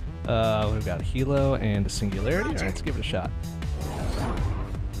 We've got a Hilo and a Singularity. Alright, let's give it a shot.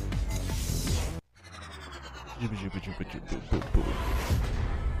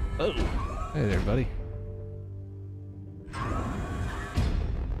 Oh. Hey there, buddy.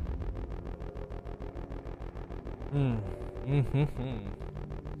 Hmm. Mm-hmm.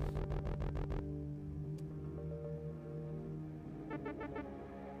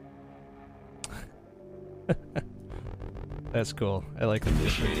 That's cool. I like the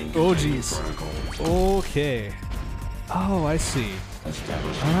different. Oh jeez. Okay. Oh, I see.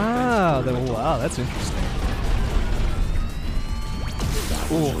 Ah, wow, that's interesting.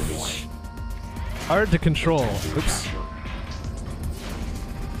 Ooh. Hard to control. Oops.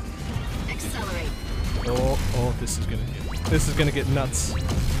 Accelerate. Oh, this is gonna get nuts.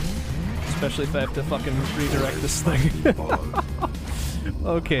 Especially if I have to fucking redirect this thing.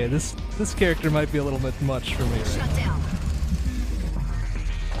 Okay, this character might be a little bit much for me right Shut now. down.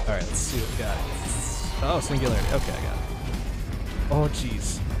 Alright, let's see what we got. Oh, singularity. Okay, I got it. Oh,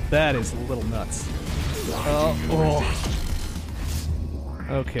 jeez. That is a little nuts. Oh.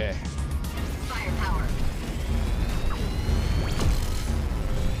 Okay. Firepower.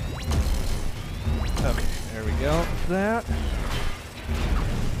 Okay, there we go. That.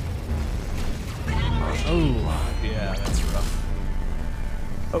 Oh, yeah, that's rough.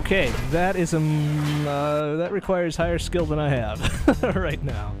 Okay, that is that requires higher skill than I have right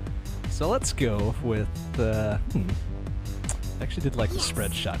now. So let's go with I actually did like the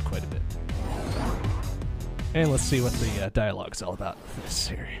spread shot quite a bit. And let's see what the dialogue's all about with this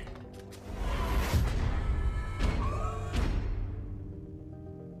here.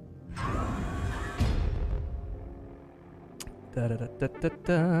 Da da da da da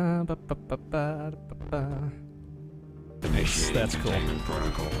da ba ba ba ba ba ba. Nice, that's cool.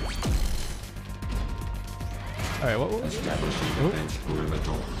 Alright, what was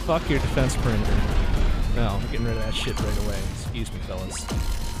fuck your defense perimeter. No, I'm getting rid of that shit right away. Excuse me, fellas.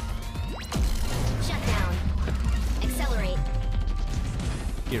 Shut down. Accelerate.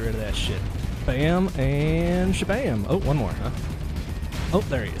 Get rid of that shit. Bam, and shabam. Oh, one more, huh? Oh,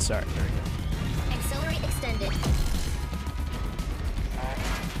 there he is. Sorry, there we go. Accelerate extended.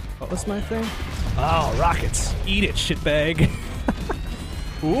 What was my thing? Oh, rockets. Eat it, shitbag.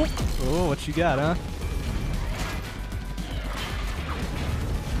 Ooh. Oh, what you got, huh?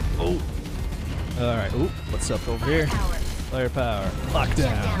 Oh. Alright. Ooh, what's up over here? Firepower.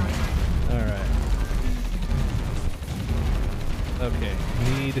 Lockdown. Alright. Okay.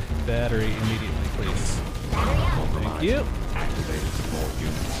 Need battery immediately, please. Battery out. Thank you.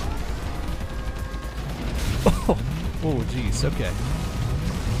 Oh, jeez. Okay.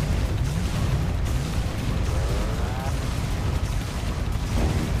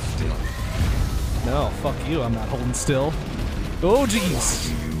 No, fuck you, I'm not holding still. Oh,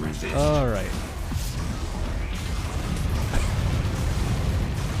 jeez! Alright.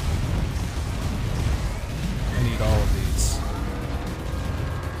 I need all of these.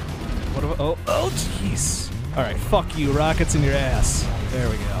 What do I, oh, jeez! Alright, fuck you, rockets in your ass. There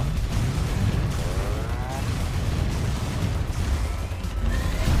we go.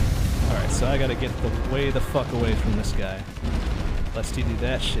 Alright, so I gotta get way the fuck away from this guy. Lest he do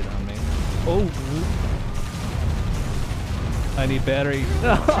that shit on me. Oh! I need battery.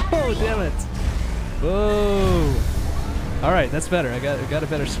 Oh, damn it! Whoa! Alright, that's better. I got a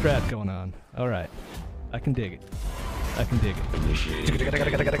better strat going on. Alright. I can dig it. I can dig it.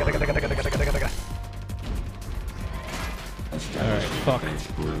 Alright, fuck.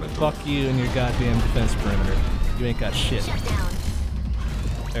 Fuck you and your goddamn defense perimeter. You ain't got shit. Shut down.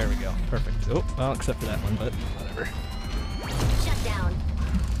 There we go. Perfect. Oh, well, except for that one, but whatever. Shut down.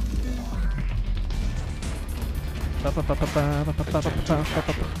 Shut down.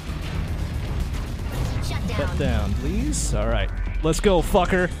 Put down, please. Alright. Let's go,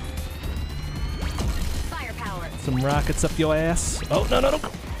 fucker. Firepower. Some rockets up your ass. Oh, no, no, no.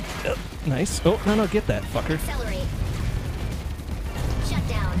 Oh, nice. Oh, no, no, get that, fucker. Accelerate. Shut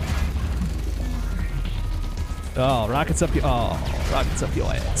down. Oh, rockets up your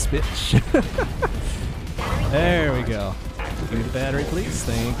ass, bitch. There we go. Give me the battery, please.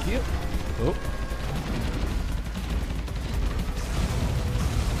 Thank you. Oh.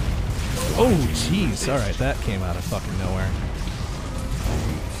 Oh, jeez. Alright, that came out of fucking nowhere.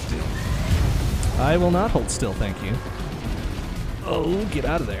 I will not hold still, thank you. Oh, get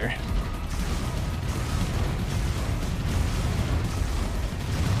out of there.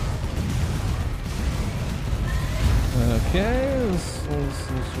 Okay, this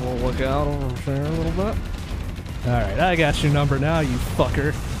will look out over there a little bit. Alright, I got your number now, you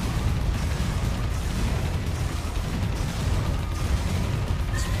fucker.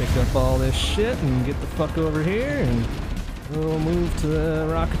 Let's pick up all this shit and get the fuck over here, and we'll move to the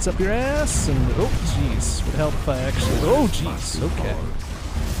rockets up your ass, and oh jeez, would help if I actually, oh jeez, okay.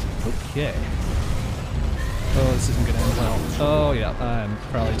 Okay. Oh, this isn't gonna end well. Oh yeah, I'm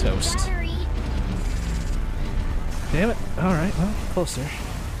probably toast. Battery. Damn it. Alright, well, closer.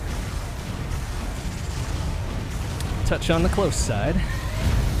 Touch on the close side.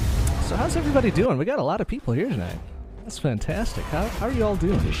 So how's everybody doing? We got a lot of people here tonight. That's fantastic. How are you all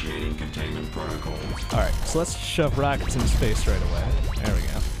doing? Initiating containment protocols. Alright, so let's shove rockets in his face right away. There we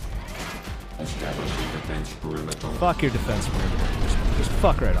go. Establishing defense perimeter. Fuck your defense perimeter. Just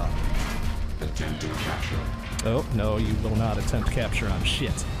fuck right off. Attempting capture. Oh, no, you will not attempt capture on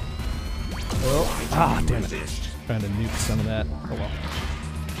shit. Oh, ah, damn it. Trying to nuke some of that. Oh well.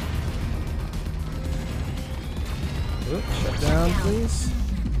 Oh, shut down, please.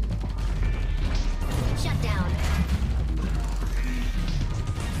 Shut down.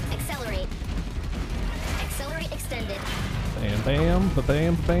 Accelerate. Accelerate extended. Bam, bam,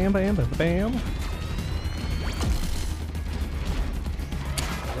 ba-bam, ba-bam, bam, ba-bam.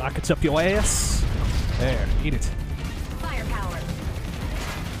 Rockets up your ass. There, eat it. Firepower.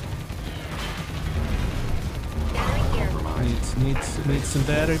 Battery here. Needs some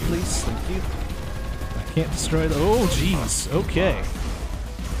battery, please. Thank you. I can't destroy the. Oh, jeez. Okay.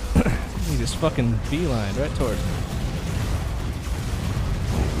 He just fucking beelined right towards me.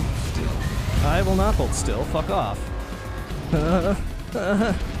 I will not hold still. Fuck off.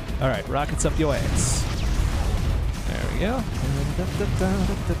 Alright, rockets up your ass. There we go.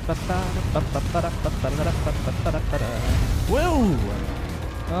 Whoa!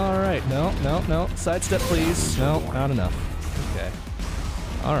 Alright, no. Sidestep, please. No, not enough. Okay.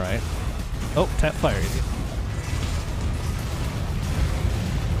 Alright. Oh, tap fire, idiot.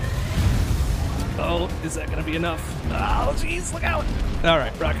 Oh, is that gonna be enough? Oh, jeez, look out!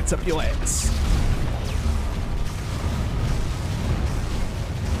 Alright, rockets up your ass.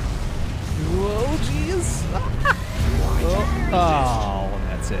 Whoa, jeez! Oh,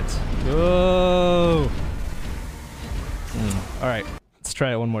 that's it. Whoa! Alright, let's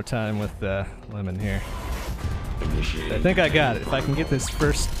try it one more time with Lemon here. I think I got it. If I can get this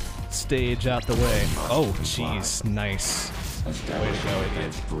first stage out the way. Oh, jeez, nice. Way to go,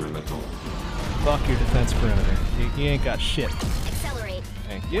 idiot. Fuck your defense perimeter. You ain't got shit. Accelerate.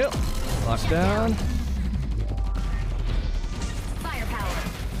 Thank you. Lock down. Firepower.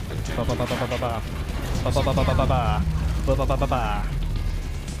 Ba ba ba ba ba ba ba. Ba ba ba ba ba ba ba. Ba ba ba ba ba.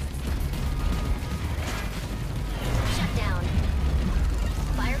 Shut down.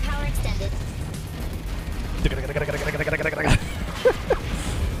 Firepower extended.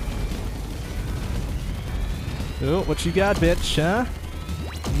 Oh, what you got, bitch, huh?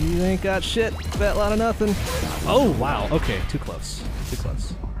 You ain't got shit. Fat lot of nothing. Oh, wow. Okay, too close. Too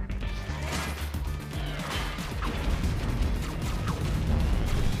close.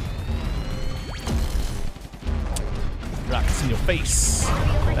 Rockets in your face.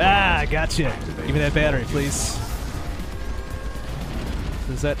 Ah, gotcha. Give me that battery, please.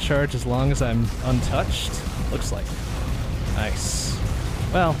 Does that charge as long as I'm untouched? Looks like it. Nice.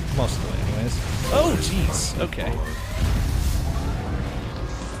 Well, most of the way, anyways. Oh, jeez. Okay.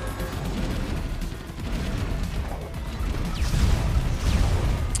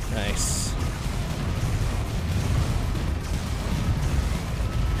 Nice.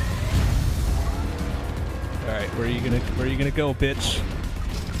 Alright, where are you gonna go, bitch?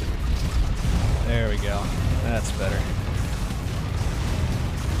 There we go. That's better.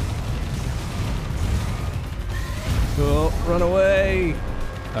 Oh, run away!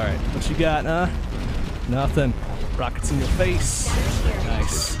 Alright, what you got, huh? Nothing. Rockets in your face.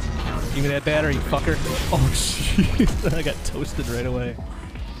 Nice. Give me that battery, you fucker. Oh, jeez. I got toasted right away.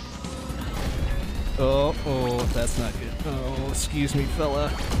 Oh, that's not good. Oh, excuse me, fella.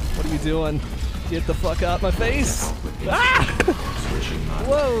 What are you doing? Get the fuck out my face! Ah!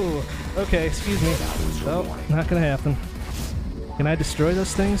 Whoa! Okay, excuse me. Oh, not gonna happen. Can I destroy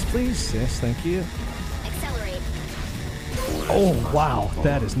those things, please? Yes, thank you. Accelerate. Oh, wow.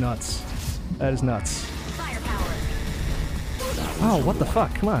 That is nuts. That is nuts. Firepower. Oh, what the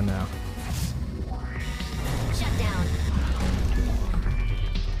fuck? Come on now. Shut down.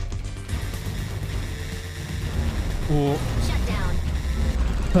 Oh, Shut down.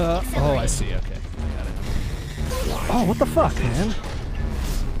 oh, I see. Okay, I got it. Oh, what the fuck, man?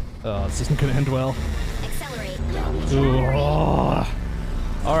 Oh, this isn't gonna end well. Accelerate. Ooh, oh.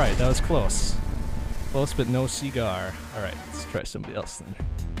 All right, that was close. Close, but no cigar. All right, let's try somebody else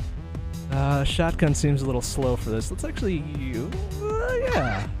then. Shotgun seems a little slow for this. Let's actually,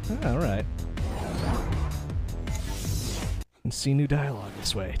 yeah. All right. And see new dialogue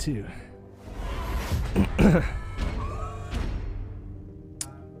this way too.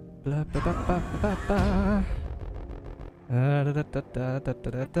 Blah, ba, ba, ba, ba, ba. Da, da, da, da, da,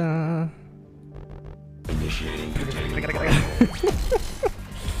 da, da. Initiating containment.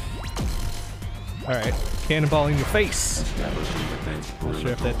 Alright, cannonball in your face. Establishing defense Not perimeter.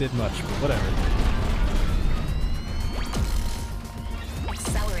 sure if that did much, but whatever.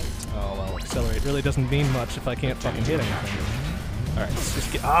 Accelerate. Oh well, accelerate really doesn't mean much if I can't fucking hit anything. Alright, let's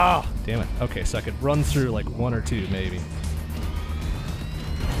just get. Ah! Damn it. Okay, so I could run through like one or two, maybe.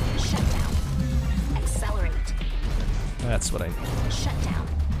 Shut down. Accelerate. That's what I need. Shut down.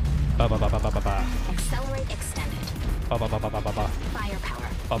 Ba ba ba ba ba ba ba. Accelerate extended. Ba ba ba ba ba ba ba. Firepower.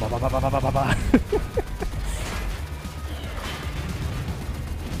 Ba ba ba ba ba ba ba ba.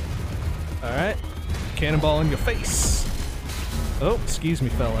 Alright. Cannonball in your face. Oh, excuse me,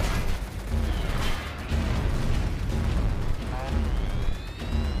 fella.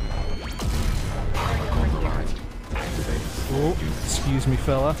 Authorized. Activate. Oh, excuse me,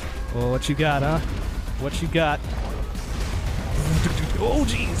 fella. Oh, what you got, huh? What you got? Oh,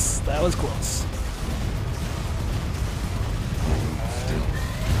 jeez. That was close.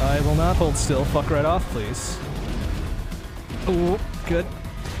 I will not hold still. Fuck right off, please. Oh, good.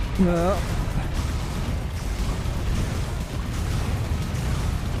 No.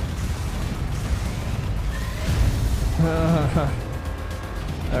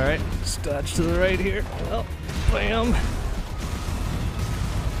 Alright, just dodge to the right here. Oh, bam.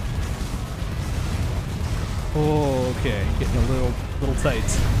 Oh, okay, getting a little tight.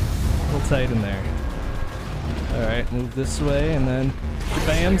 A little tight in there. Alright, move this way and then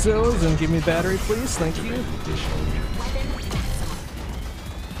bamzos and give me battery, please. Thank you.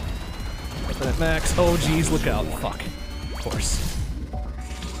 Weapon at max. Oh, geez, look out. Fuck. Of course.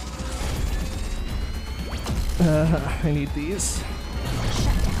 I need these.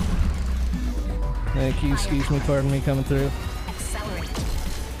 Thank you, excuse me, pardon me, coming through. Accelerate.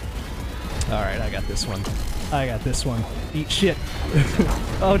 Alright, I got this one. I got this one. Eat shit.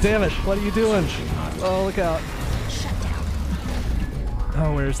 Oh, damn it, what are you doing? Oh, look out. Shut down.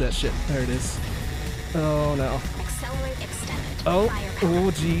 Oh, where's that shit? There it is. Oh, no. Accelerate extended. Oh, Firepower.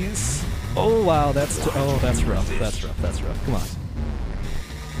 oh, jeez. Oh, wow, that's oh, that's rough. That's rough. That's rough. Come on.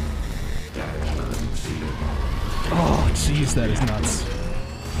 Oh, jeez, that is nuts.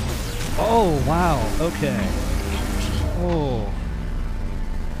 Oh, wow. Okay. Oh.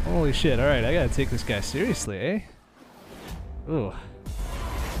 Holy shit. All right, I gotta take this guy seriously, eh? Ooh.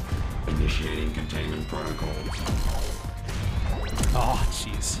 Initiating containment protocol. Oh,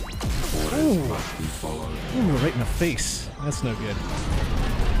 jeez. Orders must be followed. Ooh, right in the face. That's no good.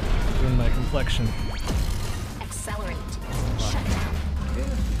 Ruin my complexion. Accelerate. Shut down.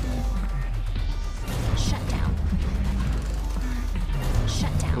 Shut down.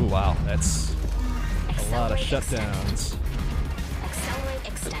 Shut down. Ooh, wow. That's a lot of Accelerate shutdowns. Accelerate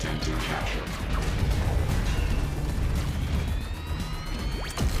extended. Attempting capture.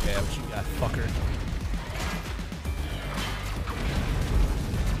 Yeah, what you got, fucker?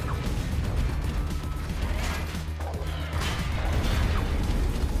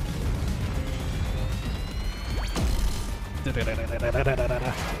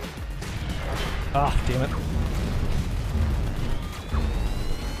 Ah, damn it.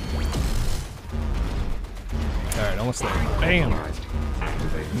 Alright, almost there. Bam! Authorized.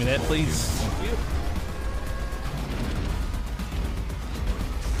 Activate. Give me that, please. Thank you.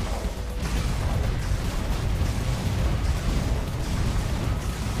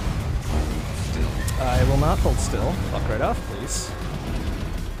 I will not hold still. Fuck right off, please.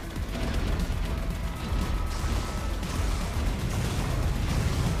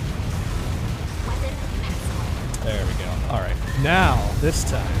 There we go. Alright. Now, this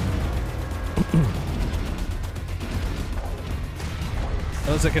time.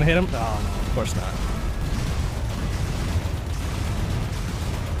 Those that can hit him? Oh, no, of course not.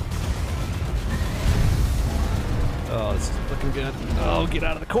 Oh, this is looking good. Oh, get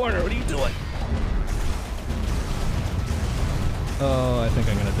out of the corner. What are you doing? Oh, I think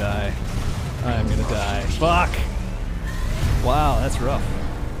I'm gonna die. I'm gonna die. Fuck! Wow, that's rough.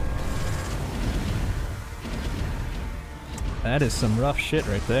 That is some rough shit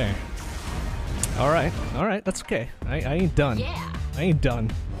right there. Alright, that's okay. I ain't done. Yeah. I ain't done.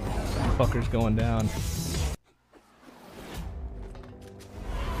 Fucker's going down.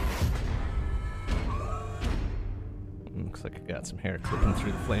 Looks like I got some hair clipping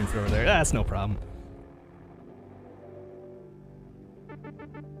through the flamethrower there. That's no problem.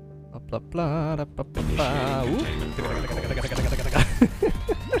 Blah, blah, blah, blah, blah, blah. Initiating containment protocol.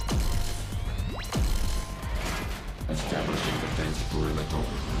 Establishing defense perimeter.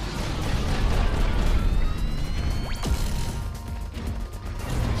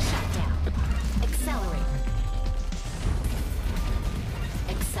 Shut down. Accelerate.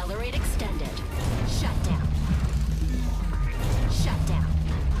 Accelerate extended. Shut down. Shut down.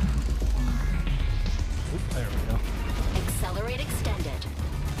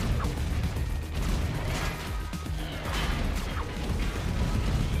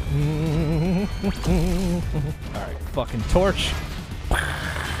 Alright, fucking torch.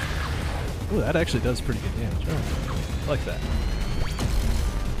 Ooh, that actually does pretty good damage. Alright. I like that.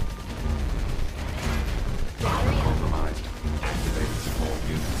 Compromised. Activate support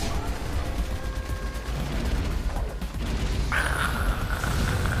units.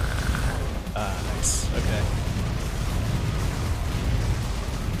 Ah, nice. Okay.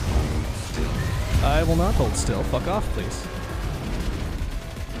 Still. I will not hold still. Fuck off, please.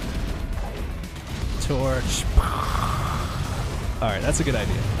 Torch. Alright, that's a good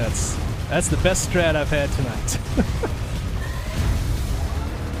idea. That's the best strat I've had tonight.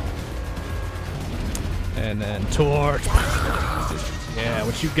 And then torch. Yeah,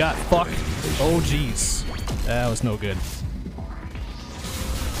 what you got? Fuck. Oh, jeez. That was no good.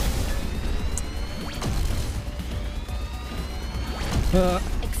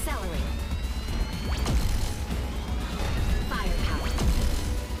 Accelerate. Firepower.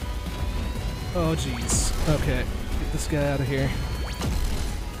 Oh, jeez. Okay, get this guy out of here.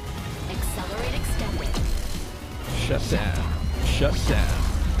 Accelerate extended. Shut down. Shut down.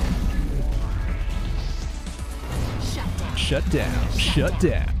 Shut down. Shut down. Shut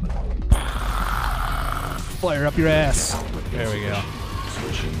down. Fire up your ass. There we go.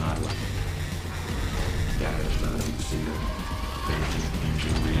 Switching model. Data is not exceeded. Finishing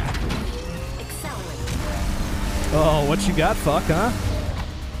engine reactor. Accelerate. Oh, what you got, fuck, huh?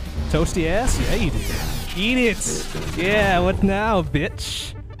 Toasty ass? Yeah, you do. Eat it! Yeah, what now,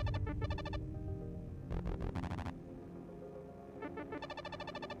 bitch?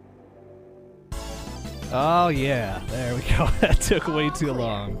 Oh, yeah. There we go. That took way too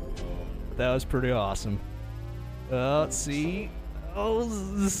long. That was pretty awesome. Let's see. Oh,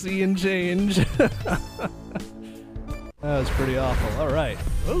 see and change. That was pretty awful. Alright.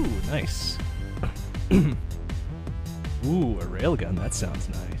 Ooh, nice. Ooh, a railgun. That sounds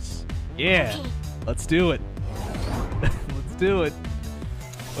nice. Yeah! Let's do it. Let's do it.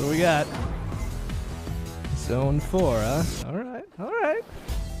 What do we got? Zone 4, huh? Alright, alright.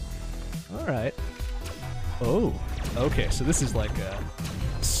 Alright. Oh, okay, so this is like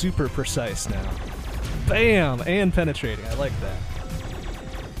super precise now. Bam! And penetrating. I like that.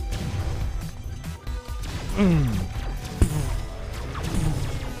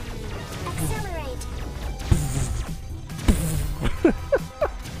 Accelerate.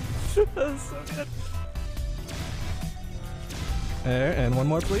 That was so good. There, and one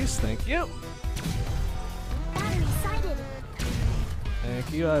more, please. Thank you. Battery sighted.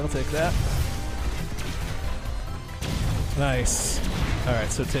 Thank you. I will take that. Nice. Alright,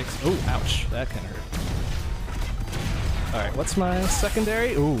 so it takes... Oh, ouch. That kind of hurt. Alright, what's my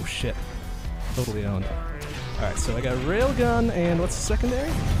secondary? Oh, shit. Totally owned. Alright, so I got railgun, and what's the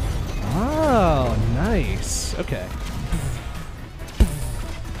secondary? Oh, nice. Okay.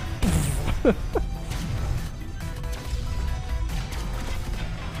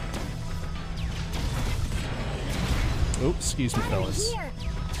 Oh, excuse me, fellas. Here.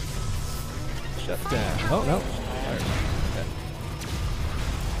 Shut down. Oh, no. Alright.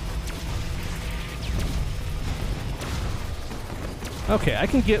 Okay, I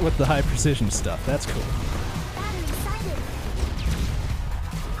can get with the high precision stuff. That's cool. Battery sighted.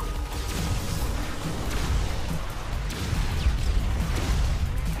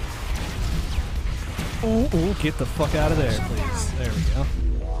 Oh, get the fuck out of there, please. There we go.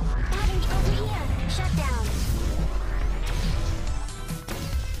 Battery over here. Shut down.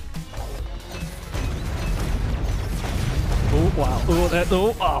 Oh, wow. Oh, that.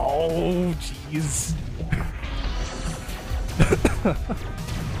 Oh, jeez.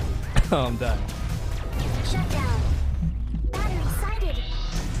 Oh, I'm done. Shut down. Battery sighted.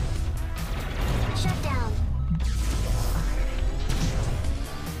 Shut down.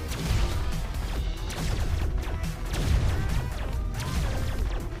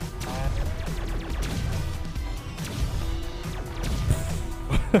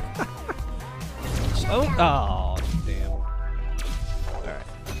 Oh, damn. Alright.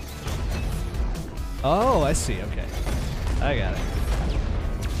 Oh, I see. Okay. I got it.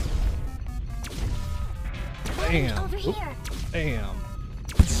 Bam. Over Oop. here. Bam.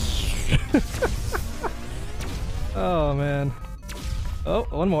 Oh, man. Oh,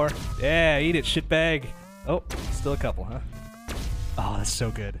 one more. Yeah, eat it, shitbag. Oh, still a couple, huh? Oh, that's so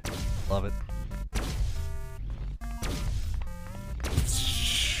good. Love it.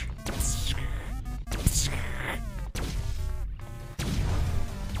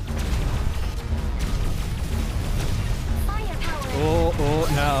 Firepower. Oh,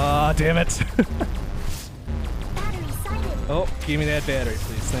 no. Oh, damn it. Battery sighted. Oh, give me that battery,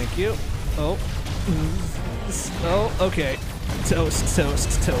 please. Thank you. Oh. Oh, okay. Toast,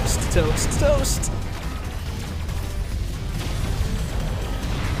 toast, toast, toast, toast.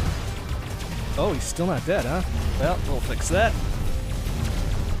 Oh, he's still not dead, huh? Well, we'll fix that.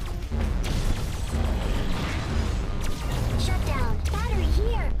 Shut down. Battery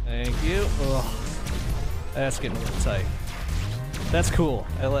here. Thank you. Ugh. That's getting a little tight. That's cool.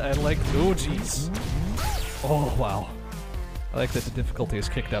 I like. Oh, jeez. Oh, wow. I like that the difficulty is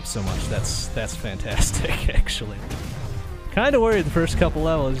kicked up so much. That's fantastic, actually. Kind of worried the first couple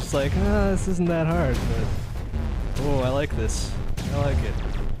levels, just like, this isn't that hard, but oh, I like this. I like it.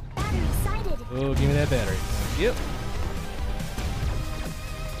 Battery sighted. Oh, give me that battery. Thank you.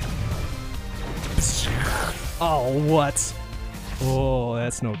 Oh, what? Oh,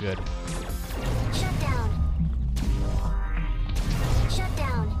 that's no good. Shut down. Shut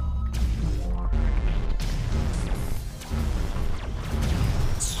down.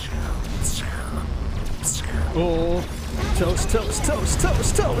 Oh, toast, toast, toast,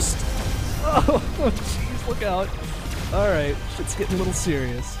 toast, toast! Oh, jeez, look out. Alright, shit's getting a little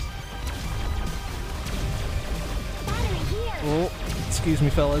serious. Battery here. Oh, excuse me,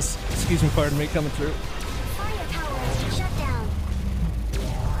 fellas. Excuse me, pardon me, coming through. Firepower. Shut down.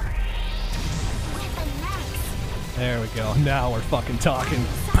 Weapon max. There we go. Now we're fucking talking.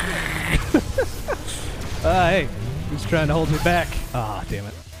 Hey, who's trying to hold me back? Ah, damn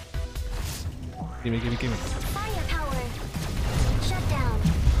it. Gimme, gimme, gimme. Firepower. Shut down.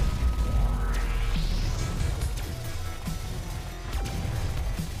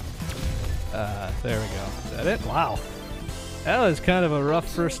 There we go. Is that it? Wow. That was kind of a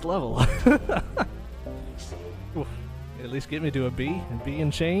rough first level. Oof. At least get me to a B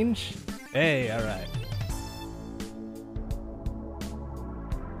and change. Hey, alright.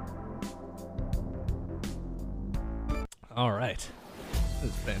 Alright.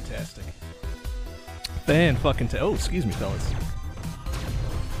 This is fantastic. Oh, excuse me, fellas.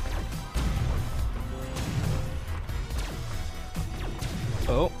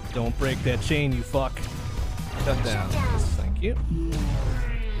 Oh, don't break that chain, you fuck. Cut down. Yes, thank you.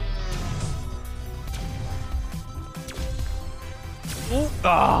 Oh,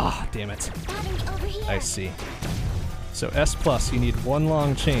 ah, damn it. Battery over here. I see. So S plus, you need one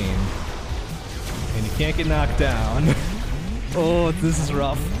long chain, and you can't get knocked down. Oh, this is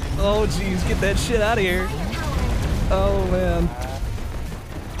rough. Oh, jeez, get that shit out of here. Oh, man.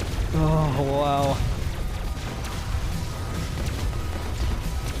 Oh, wow.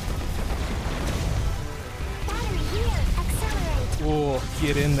 Battery here. Accelerate. Oh,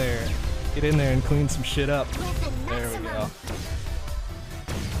 get in there. Get in there and clean some shit up. Weapon There we maximum. go.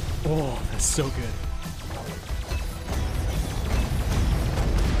 Oh, that's so good.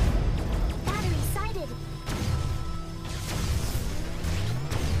 Battery sighted.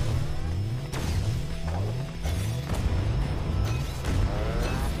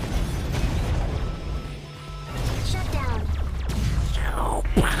 Shut down.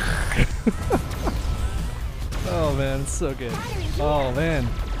 Oh, man, it's so good. Oh, man.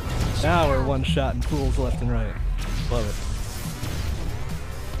 Now we're one-shotting fools left and right. Love it.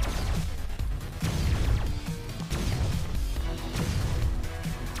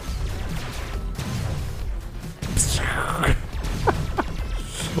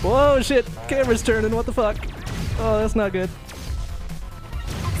 Whoa, shit! Camera's turning, what the fuck? Oh, that's not good.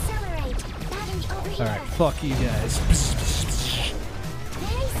 Accelerate. Battery over here. Alright, fuck you guys.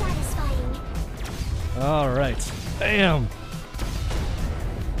 Very satisfying. Alright. Bam!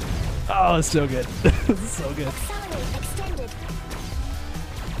 Oh, it's so good. It's so good. Accelerate extended.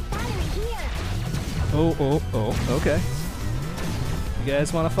 Battery here. Oh, okay. You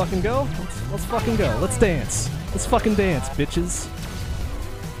guys wanna fucking go? Let's fucking go. Let's dance. Let's fucking dance, bitches.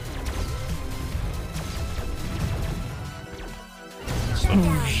 Shut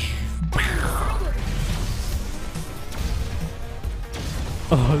down.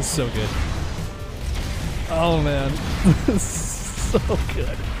 Oh, it's so good. Oh, man. So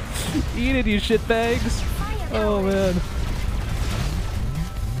good. Eat it, you shitbags. Oh, man.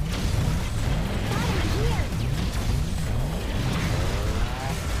 Battery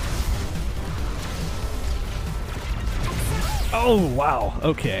here. Oh, wow.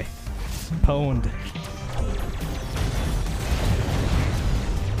 Okay. Pwned.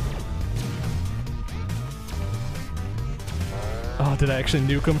 Oh, did I actually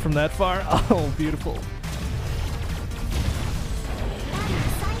nuke him from that far? Oh, beautiful.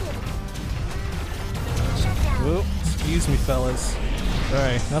 Shut down. Whoa, excuse me, fellas.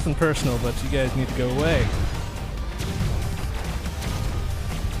 Sorry, nothing personal, but you guys need to go away.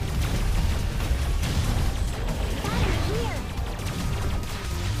 Battery here.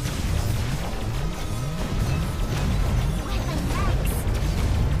 Weapon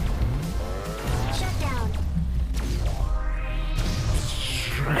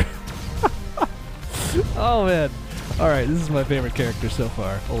Oh man. Alright, this is my favorite character so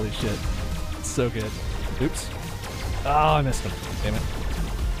far. Holy shit. It's so good. Oops. Oh, I missed him. Damn it.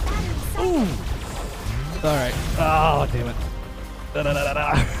 Ooh. Alright. Oh, damn it. Da, da, da, da,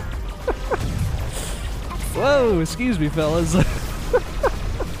 da. Whoa, excuse me, fellas.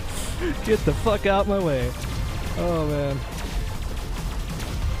 Get the fuck out my way. Oh, man.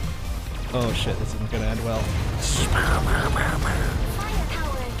 Oh, shit, this isn't gonna end well.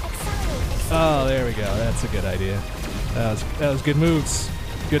 Oh, there we go. That's a good idea. That was good moves.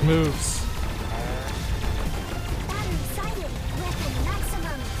 Good moves.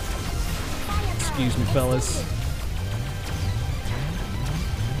 Excuse me, fellas.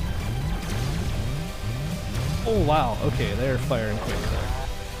 Oh, wow. Okay, they're firing quick there.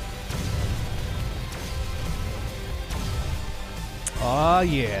 Aw,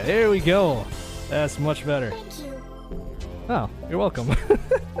 yeah. There we go. That's much better. Oh, you're welcome.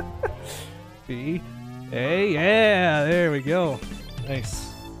 B. A. Yeah, there we go. Nice.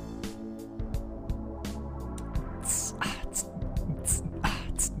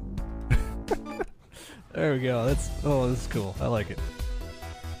 There we go. This is cool. I like it.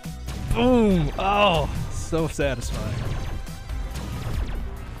 Boom! Oh, so satisfying.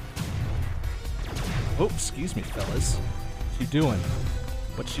 Oh, excuse me, fellas. What you doing?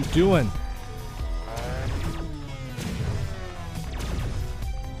 What you doing?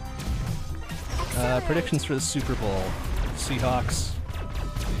 Predictions for the Super Bowl. Seahawks.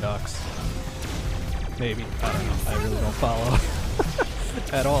 Maybe. I don't know. I really don't follow.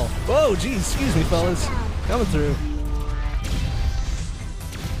 At all. Whoa, geez, excuse me, fellas. Coming through.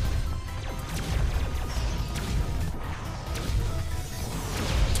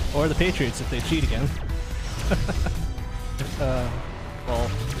 Or the Patriots if they cheat again. Well.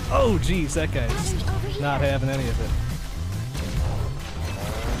 Oh, geez, that guy's not having any of it.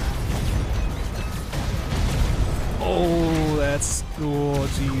 Oh, that's... Oh,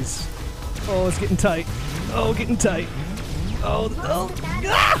 jeez. Oh, it's getting tight. Oh, getting tight. Oh,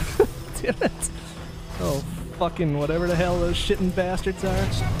 ah! Damn it. Oh, fucking whatever the hell those shitting bastards are.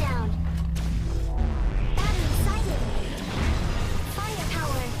 Shut down. Battery sighted.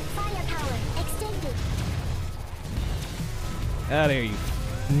 Firepower extended. Out of here,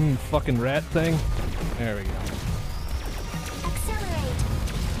 you fucking rat thing. There we go. Accelerate.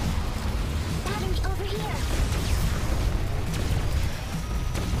 Battery over here.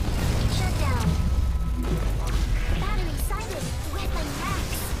 Shut down. Battery sighted. Weapon max.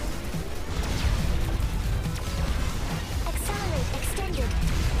 Accelerate extended.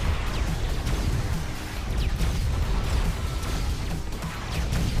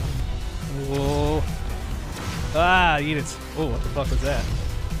 Whoa. Ah, eat it. Oh, what the fuck was that?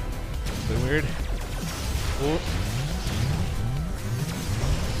 A bit weird. Oh.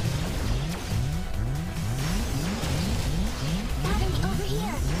 Battery over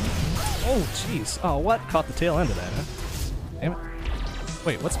here. Oh, jeez. Oh, what? Caught the tail end of that, huh? Damn it.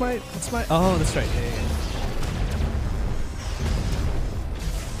 Wait, what's my... Oh, that's right. Yeah, yeah.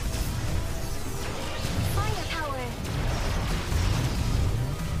 Firepower.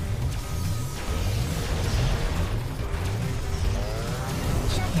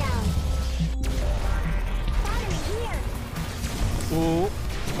 Shut down. Battery here. Oh,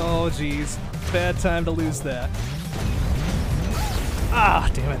 oh, jeez. Bad time to lose that. Ah,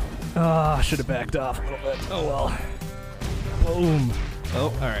 damn it. Ah, I should have backed off a little bit. Oh, well. Boom.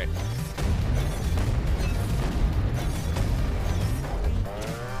 Oh, alright.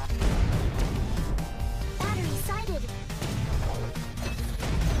 Battery sighted.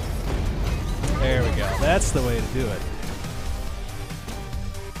 There we go. That's the way to do it.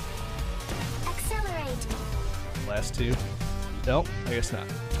 Accelerate. Last two. Nope, I guess not.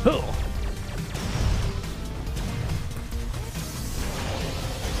 Oh.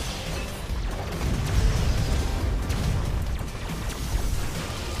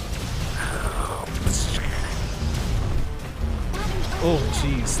 Oh,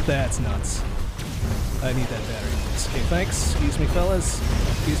 jeez, that's nuts. I need that battery. Okay, thanks. Excuse me, fellas.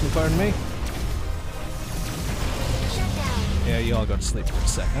 Excuse me, pardon me. Shut down. Yeah, you all go to sleep for a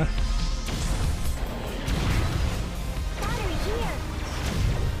sec, huh? Battery here.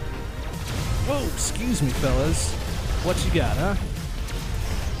 Whoa, excuse me, fellas. What you got, huh?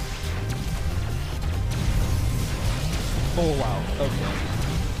 Oh, wow. Okay.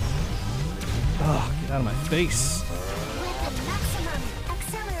 Oh, get out of my face. Weapon maximum.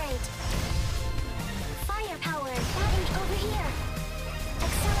 Accelerate. Firepower. Battery over here.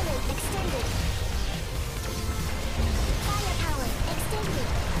 Accelerate extended. Firepower extended.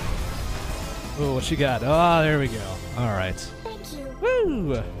 Oh, what you got? Oh, there we go. All right. Thank you.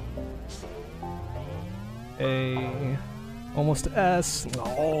 Woo! A. Almost S.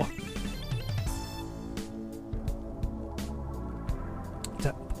 Oh.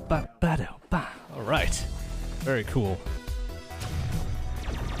 Alright. Very cool.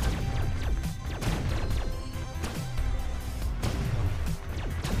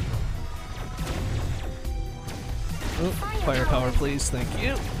 Oh, firepower, please. Thank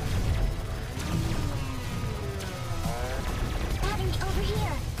you. Battery over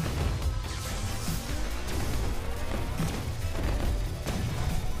here.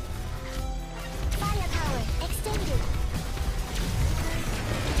 Firepower extended.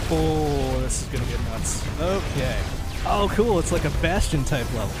 Oh, this is gonna get nuts. Okay. Oh, cool. It's like a Bastion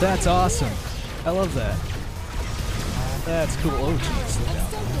type level. That's awesome. I love that. That's cool. Oh, jeez. Look out.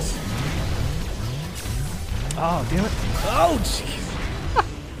 Oh, damn it. Oh, jeez.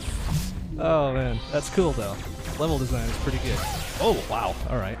 Oh, man. That's cool, though. Level design is pretty good. Oh, wow.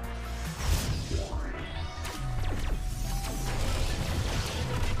 All right.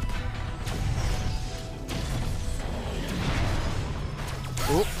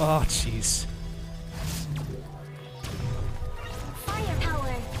 Oh, jeez.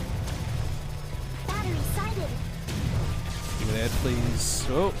 Firepower. Battery sighted. Give me that, please.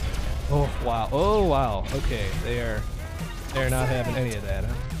 Oh. Oh, wow. Oh, wow. Okay, they're not having any of that,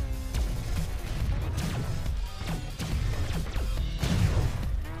 huh?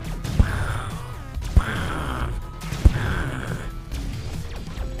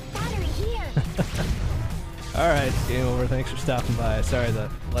 Battery here. Alright, game over. Thanks for stopping by. Sorry the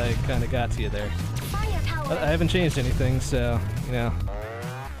lag kind of got to you there. Firepower. But I haven't changed anything, so, you know,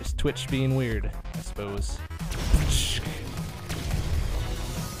 just Twitch being weird, I suppose.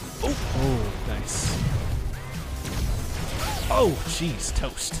 Oh, nice. Oh, jeez,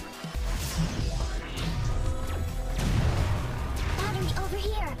 toast. Battery over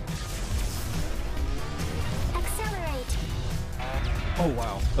here. Accelerate. Oh,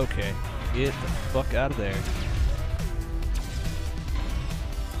 wow. Okay. Get the fuck out of there.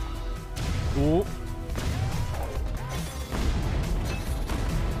 Ooh.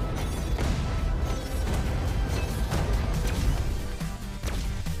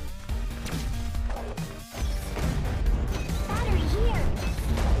 Battery here.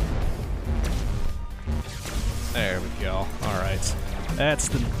 There we go. All right. That's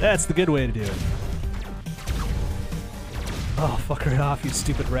the good way to do it. Oh, fuck right off, you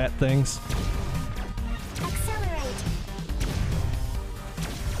stupid rat things. Accelerate.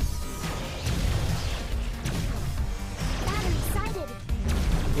 Battery sighted.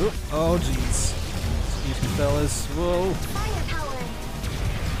 Oop. Oh, jeez. Excuse me, fellas. Whoa. Firepower.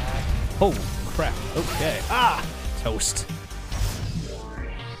 Oh, crap. Okay. Ah! Toast.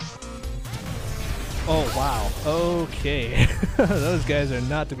 Oh, wow. Okay. Those guys are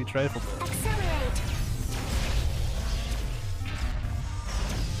not to be trifled with. Accelerate.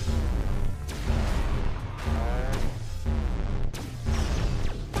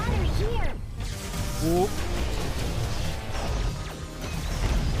 Battery here. Whoop.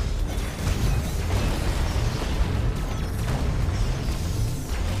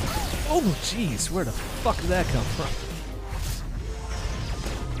 Oh, jeez. Where the fuck did that come from?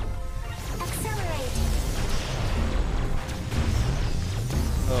 Accelerate.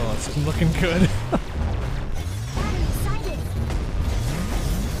 Oh, this isn't looking good. Battery sighted.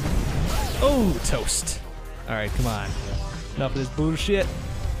 Oh, toast. Alright, come on. Enough of this bullshit.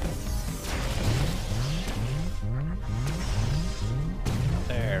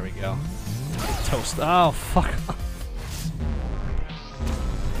 There we go. Toast. Oh, fuck.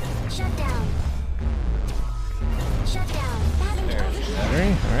 Shut down. Shut down. Battery There's over the here.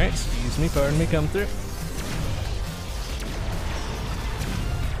 battery. Alright, excuse me, pardon me, come through.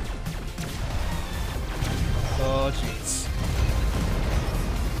 Oh, jeez.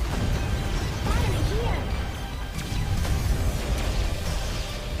 Battery here.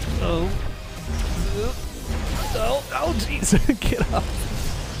 Oh. Oh, oh, jeez. Get up.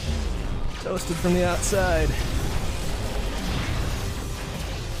 Toasted from the outside.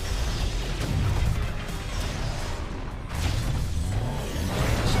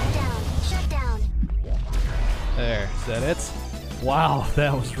 Shut down. Shut down. There, is that it? Wow,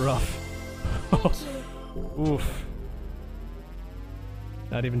 that was rough. Thank you. Oof.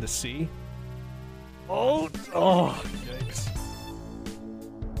 Not even to see? Oh, oh, yikes.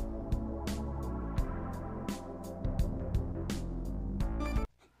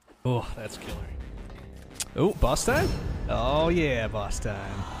 Oh, that's killer. Oh, boss time? Oh yeah, boss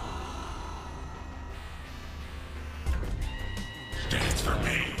time. Dance for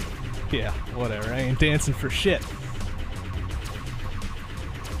me. Yeah, whatever, I ain't dancing for shit.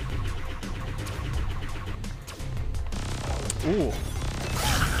 Ooh.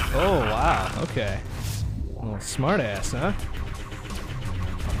 Oh, wow. Okay. Oh, smart ass, huh?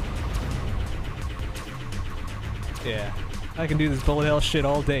 Yeah. I can do this bullet hell shit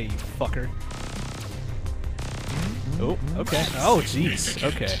all day, you fucker. Oh, okay. Oh, jeez.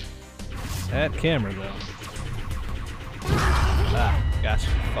 Okay. That camera, though. Ah, gotcha.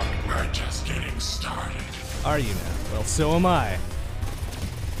 Fuck. We're just getting started. Are you now? Well, so am I.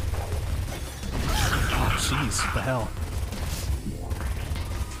 Oh, jeez. What the hell?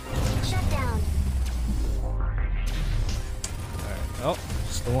 Shut down. Alright. Oh,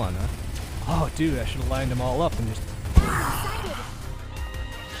 just the one, huh? Oh, dude, I should have lined them all up and just... Sighted.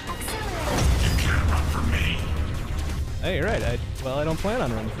 Accelerate. You can't run from me. Hey, you're right. Well, I don't plan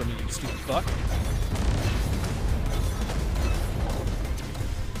on running from you, you stupid fuck.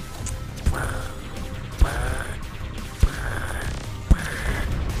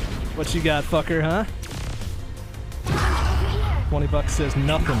 What you got, fucker, huh? 20 bucks says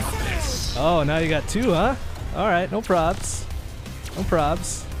nothing. Oh, now you got two, huh? Alright, no probs. No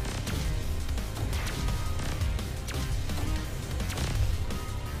probs.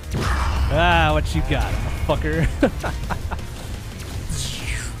 Ah, what you got, fucker?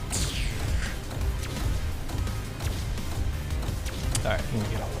 Alright, here we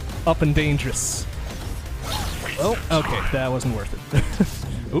go. Up and dangerous. Oh, okay, that wasn't worth it.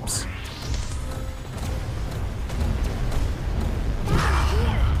 Oops.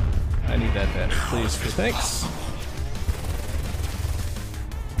 I need that battery, please. Thanks.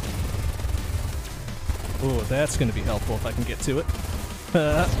 Ooh, that's gonna be helpful if I can get to it.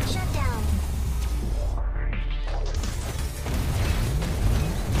 Shut down.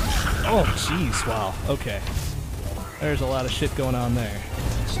 Oh, jeez, wow. Okay. There's a lot of shit going on there.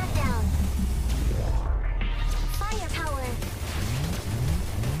 Shut down. Firepower.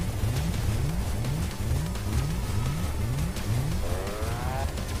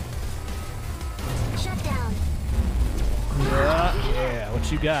 Shut down. Yeah,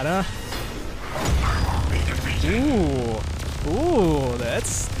 what you got, huh? Ooh,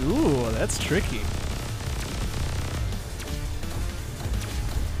 that's tricky.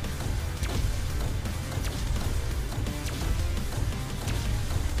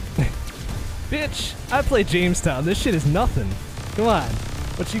 Bitch, I play Jamestown. This shit is nothing. Come on,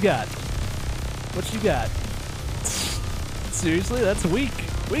 what you got? What you got? Seriously, that's weak.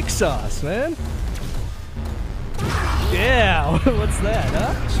 Weak sauce, man. Yeah, what's that,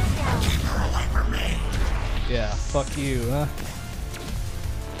 huh? Shut down. Keep her away from me. Yeah, fuck you, huh?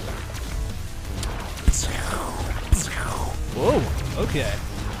 Whoa, okay.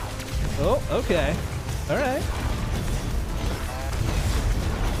 Oh, okay. Alright.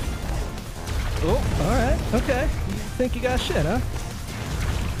 Oh, alright, okay. You think you got shit, huh?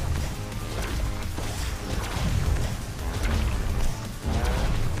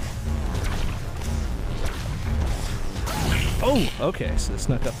 Oh, okay, so they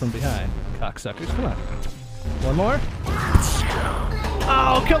snuck up from behind. Cocksuckers, come on. One more?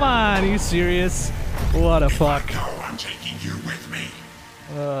 Oh, come on, are you serious? What a fuck. No, I'm taking you with me.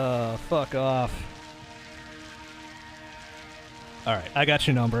 Fuck off. Alright, I got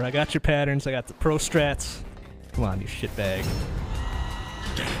your number, I got your patterns, I got the pro strats. Come on, you shitbag.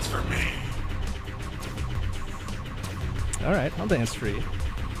 Dance for me. Alright, I'll dance for you.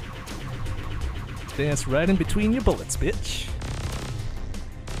 Dance right in between your bullets, bitch.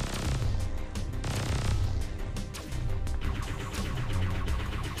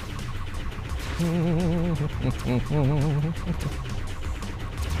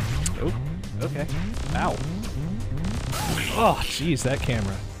 Oh, okay. Ow. Oh, jeez, that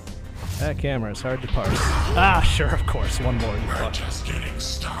camera. That camera is hard to parse. Ah, sure, of course. One more, you We're fuck. just getting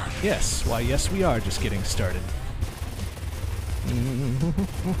started. Yes, why, yes, we are just getting started.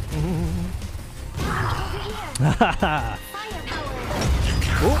 Firepower.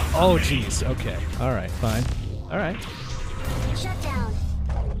 Oh, jeez. Okay. All right. Fine. All right. Shut down.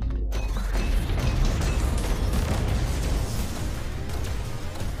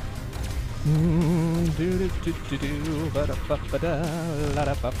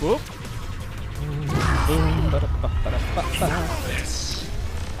 This.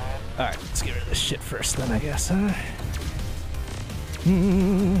 All right. Let's get rid of this shit first, then I guess, huh?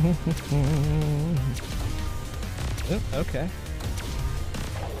 Oh, okay.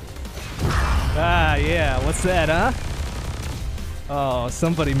 Ah, yeah. What's that, huh? Oh,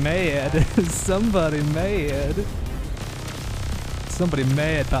 somebody mad. Somebody mad. Somebody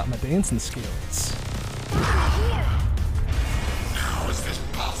mad about my dancing skills. How is this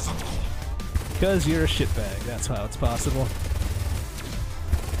possible? Because you're a shitbag. That's how it's possible.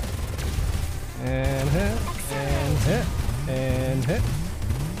 And hit. And hit. And hit.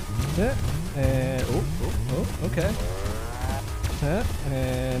 Hit. And okay. Hit.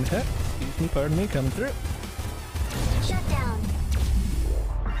 And hit. Excuse me, pardon me, coming through. Shut down.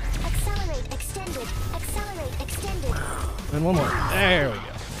 Accelerate extended. Accelerate extended. And one more. There we go.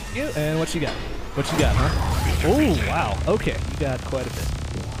 You. And what you got? What you got, huh? Oh, wow. Okay, you got quite a bit.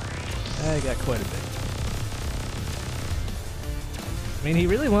 I got quite a bit. I mean, he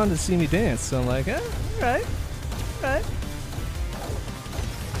really wanted to see me dance, so I'm like, alright. Alright.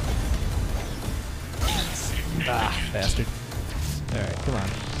 Ah, bastard. Alright, come on.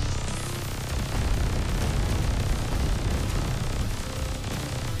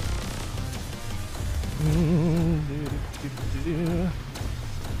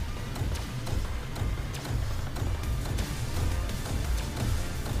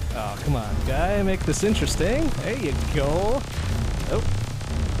 Oh, come on, guy, make this interesting. There you go. Oh.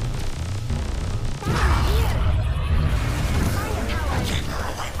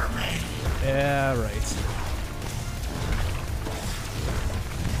 Yeah, right.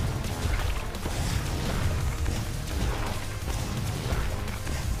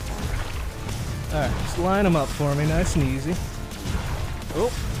 Alright, just line them up for me, nice and easy. Oh,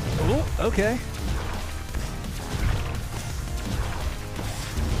 okay.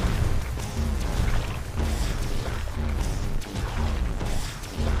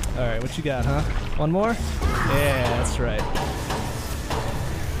 Alright, what you got, huh? One more? Yeah, that's right.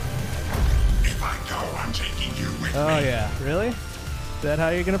 If I go, I'm taking you with Oh me. yeah, really? Is that how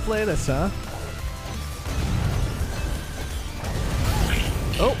you're gonna play this, huh?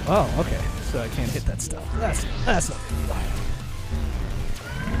 Oh, okay. So I can't hit that stuff. That's not good.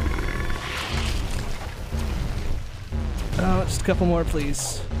 Oh, just a couple more,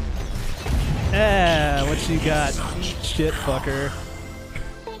 please. Ah, what you got? Shit, fucker.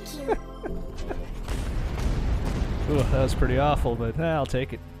 Thank you. Ooh, that was pretty awful, but I'll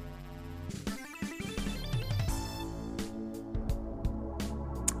take it.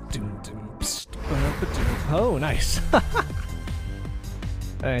 Oh, nice.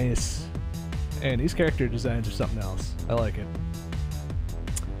 Nice. And these character designs are something else. I like it.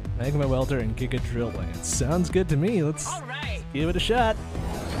 Magma Welder and Giga Drill Lance. Sounds good to me. Let's give it a shot.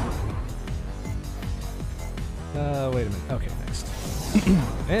 Wait a minute. Okay, next.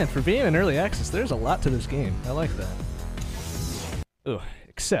 Man, for being in early access, there's a lot to this game. I like that. Ooh,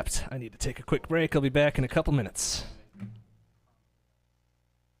 except I need to take a quick break. I'll be back in a couple minutes.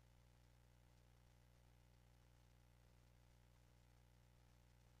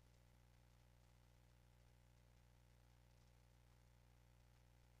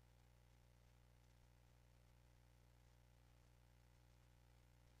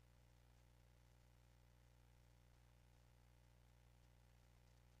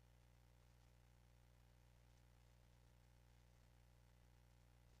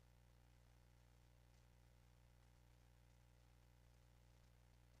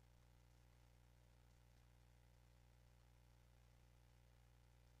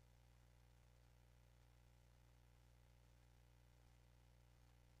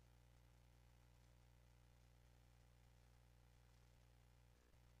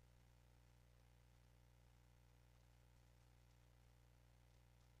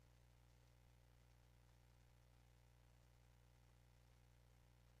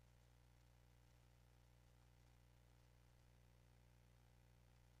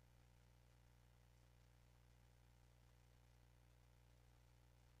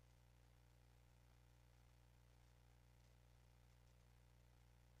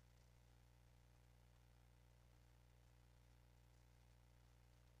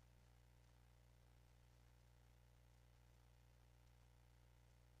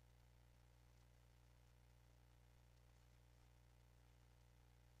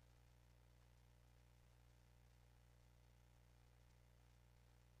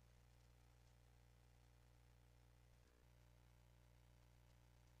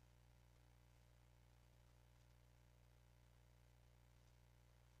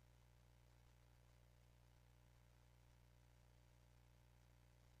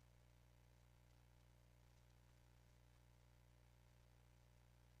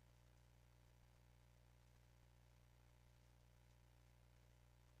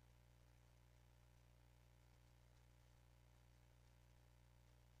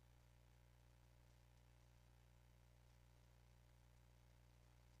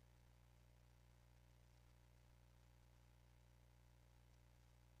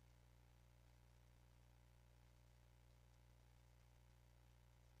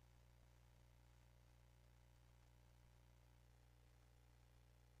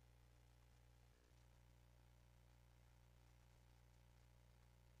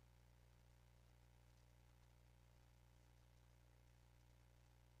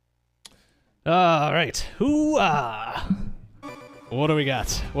 All right. Hoo-ah! What do we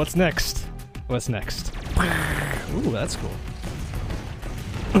got? What's next? What's next? Ooh, that's cool.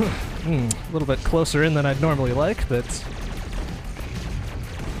 A little bit closer in than I'd normally like, but...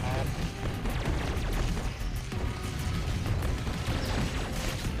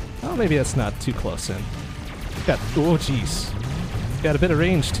 Oh, maybe that's not too close in. Got... Oh, jeez. Got a bit of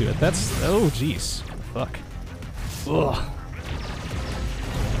range to it. That's... Oh, jeez. Fuck. Ugh.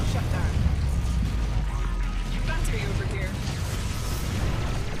 Shut down. Battery over here.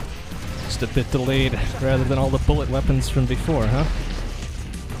 Just a bit delayed, rather than all the bullet weapons from before, huh?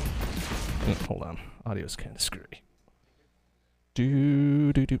 Hold on. Audio's kind of screwy.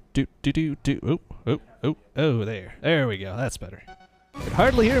 Do do do do do do do. Oh, oh, oh, oh, there. There we go. That's better. I could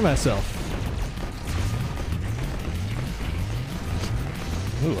hardly hear myself.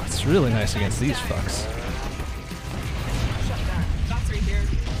 Ooh, it's really nice against these fucks. Shut down. Battery here.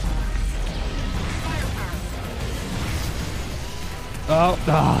 Firepower.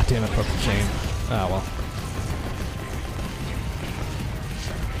 Oh, damn it, purple chain. Ah, well.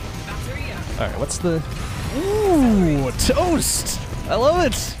 Battery up. Alright, what's the... Ooh, toast! I love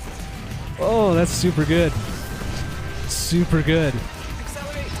it! Oh, that's super good. Super good.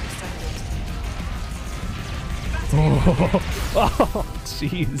 Accelerate extended. Oh,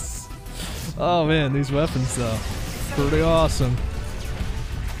 jeez. Oh, man, these weapons, though. Pretty awesome.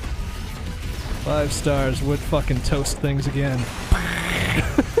 5 stars would fucking toast things again.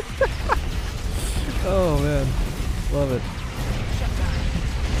 Oh, man. Love it. Shut down.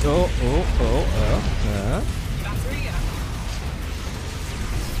 Oh, Battery up.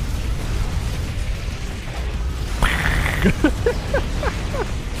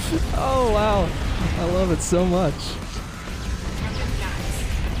 oh, wow. I love it so much. Weapon gas.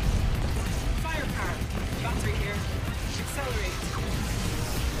 Firepower. Battery here. Accelerate.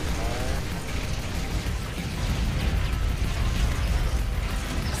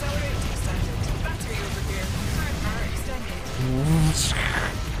 Accelerate extended. Battery over here. Firepower extended.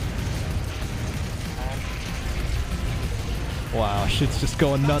 Wow, shit's just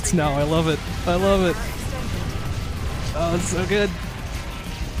going nuts now. I love it. I love it. Power extended. Oh, it's so good.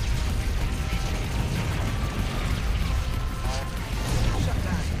 Shut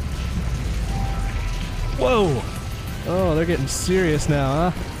down. Whoa. Oh, they're getting serious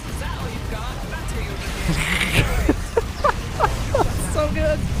now, huh? Is that all you've got? Battery over here. So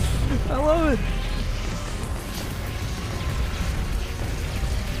good. I love it.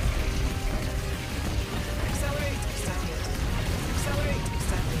 Accelerate extended. Accelerate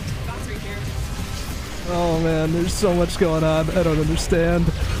extended. Battery here. Oh man, there's so much going on. I don't understand.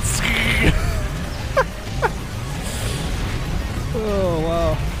 Oh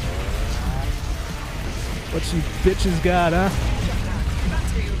wow. What you bitches got, huh? Shut down.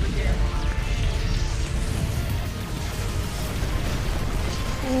 Battery over here.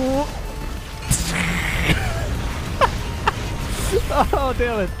 Oh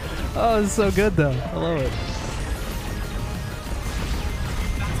damn it. Oh, it's so good though. I love it.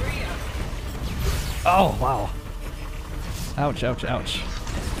 Battery up. Oh wow. Ouch, ouch, ouch.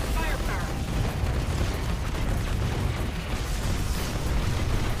 Firepower.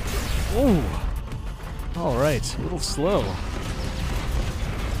 Ooh. Alright, a little slow.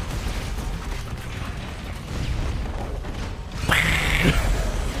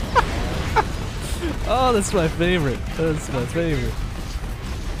 Oh, that's my favorite. That's my favorite.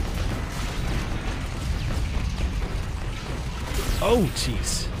 Oh,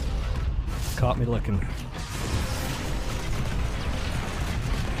 jeez. Caught me looking.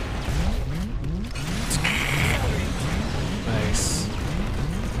 Nice.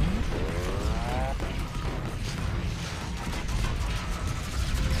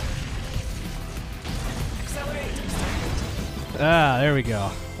 Accelerate extended. Ah, there we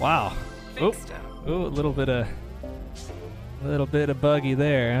go. Wow. Oop. Fixed up. Ooh, a little bit of buggy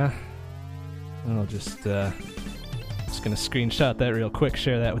there, huh? I'll just gonna screenshot that real quick,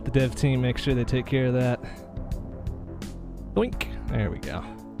 share that with the dev team, make sure they take care of that. Boink. There we go.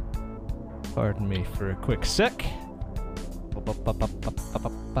 Pardon me for a quick sec. That'll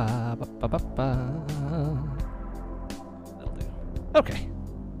do. Okay.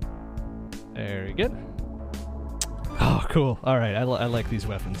 Very good. Oh, cool. All right, I like these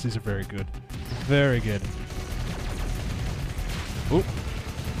weapons. These are very good. Very good. Oop.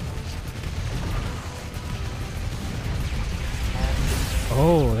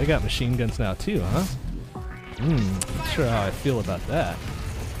 Oh, they got machine guns now too, huh? Not sure how I feel about that.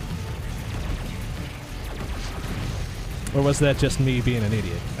 Or was that just me being an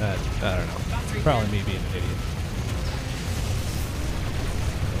idiot? I don't know. Probably me being an idiot.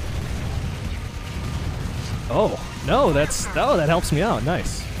 Oh, no, that helps me out.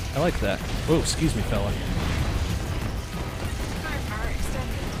 Nice. I like that. Oh, excuse me, fella. Firepower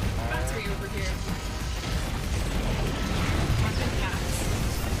extended. Battery over here. Weapon max.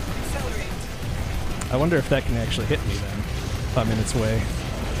 Accelerate. I wonder if that can actually hit me then, if I'm in its way.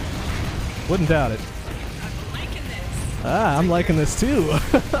 Wouldn't doubt it. I'm liking this. Ah, I'm liking this too.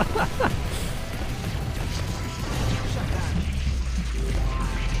 Shut down.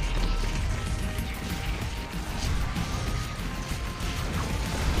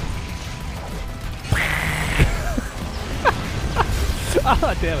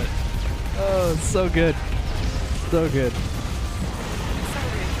 Ah, damn it. Oh, it's so good. So good.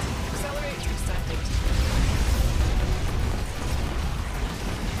 Accelerate. Accelerate extended.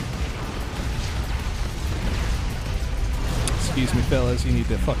 Excuse me, fellas, you need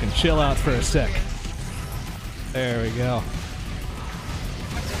to fucking chill out for a sec. There we go.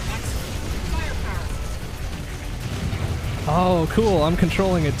 Weapon maximum. Firepower. Oh, cool, I'm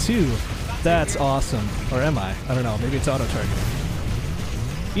controlling it too. That's awesome. Or am I? I don't know, maybe it's auto-targeting.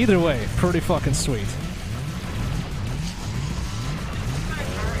 Either way, pretty fucking sweet.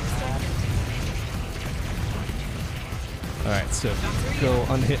 Firepower extended. Alright, so go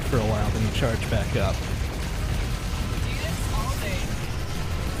unhit for a while, then you charge back up. Do this all day.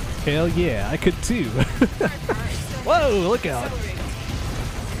 Hell yeah, I could too. Firepower extended. Whoa, look out. Accelerate.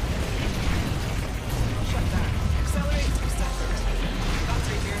 Shut down. Accelerate extended.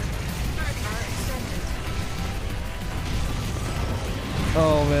 Battery here. Firepower extended.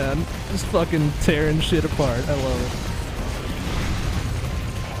 Oh man, just fucking tearing shit apart. I love it.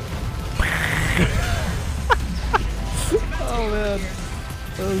 Oh man,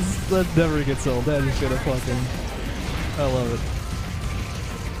 that never gets old. That is gonna fucking. I love it.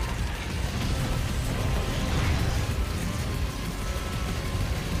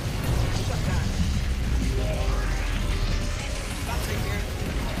 Shut down. Battery here.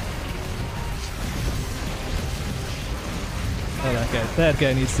 Oh, that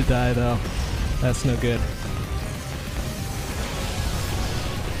guy needs to die though. That's no good.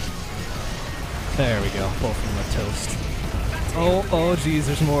 There we go. Both of them are toast. Oh, geez,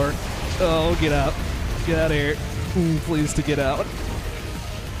 there's more. Oh, get out. Get out of here. Please to get out.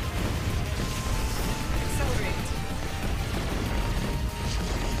 Accelerate.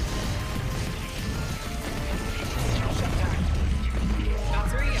 Shut down.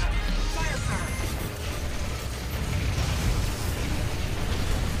 Battery up. Firepower.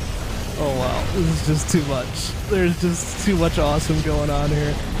 Oh wow, this is just too much. There's just too much awesome going on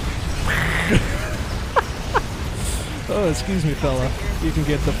here. Oh, excuse me, fella. You can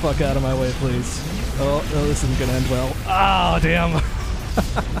get the fuck out of my way, please. Oh, no, this isn't gonna end well. Oh, damn.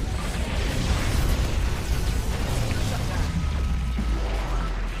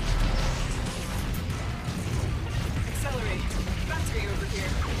 Accelerate. Battery over here.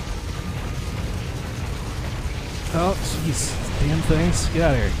 Oh, jeez. Damn things. Get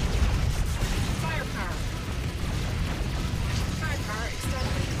out of here. Firepower. Firepower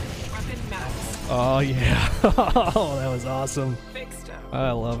extended. Weapon max. Oh, yeah. Oh, that was awesome. Fixed up.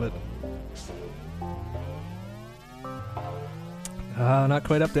 I love it. Not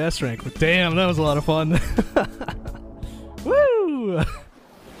quite up to S rank, but damn, that was a lot of fun. Woo!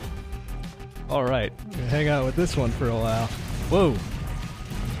 Alright, gonna hang out with this one for a while. Whoa!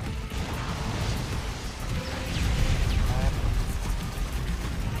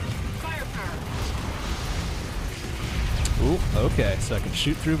 Firepower. Ooh, okay, so I can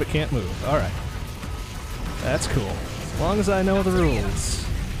shoot through but can't move. Alright. That's cool. As long as I know the rules.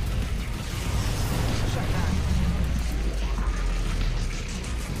 Shut down.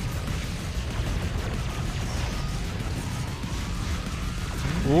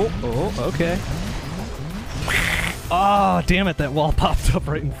 Oh, okay. Oh, damn it, that wall popped up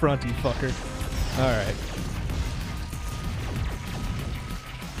right in front, you fucker. Alright.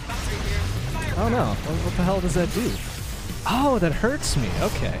 Battery here. Firepower. Oh no, what the hell does that do? Oh, that hurts me,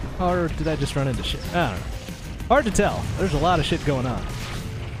 okay. Or did I just run into shit? I don't know. Hard to tell. There's a lot of shit going on.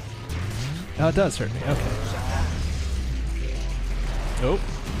 Oh, it does hurt me, okay. Oh.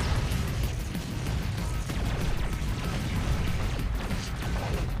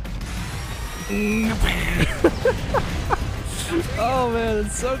 Oh man,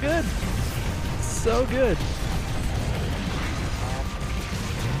 it's so good. So good.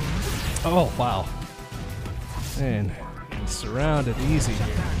 Oh wow. Man, I'm surrounded easy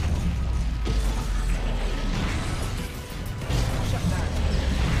here. Shut down.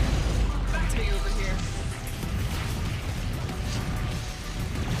 Battery over here.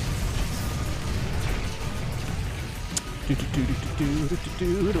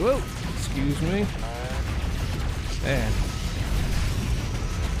 Whoa, excuse me. Man.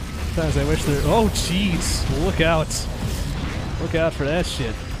 Sometimes I wish there. Oh, jeez. Look out. Look out for that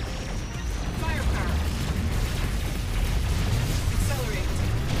shit. Firepower. Accelerate.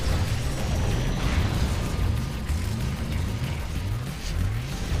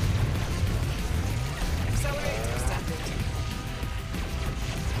 Accelerate extended.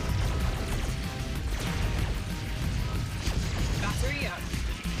 Battery up.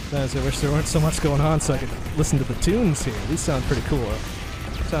 Sometimes I wish there weren't so much going on so I could listen to the tunes here. These sound pretty cool.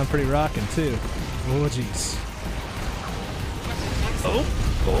 Sound pretty rocking too. Oh, jeez.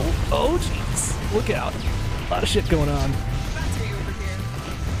 Oh, jeez. Look out. A lot of shit going on. Battery over here.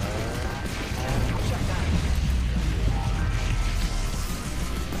 Shut down.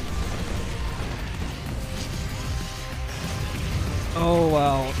 Oh,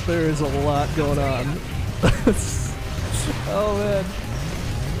 wow. There is a lot going on. Oh, man.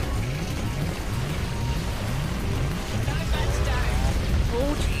 Dive down.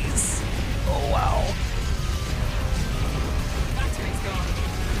 Oh, jeez. Oh, wow. Battery's gone.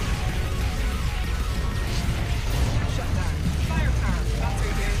 Shut down. Firepower.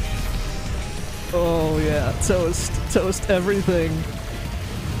 Battery here. Oh, yeah. Toast everything.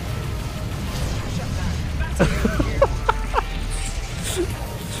 Shut down. Battery over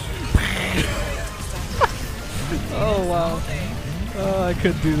here. Oh, wow. Oh, I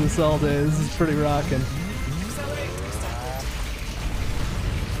could do this all day. This is pretty rocking. Accelerate extended.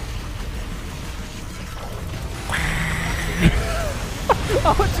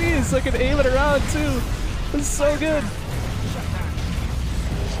 Oh, jeez. I can aim it around, too. This is so good. Shut down.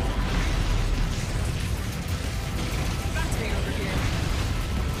 Battery over here.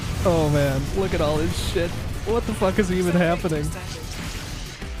 Oh, man. Look at all this shit. What the fuck is even happening?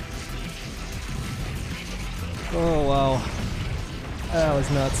 Oh, wow. That was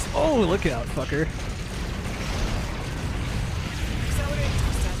nuts. Oh, look out, fucker. Accelerate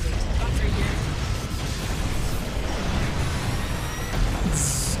extended. Battery here.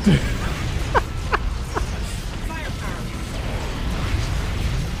 Firepower.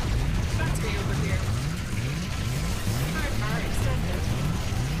 Battery over here. Firepower extended.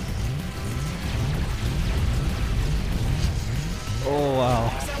 Oh, wow.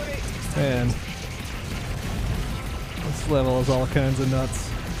 Accelerate extended. Man. This level is all kinds of nuts.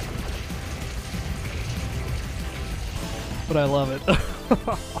 But I love it.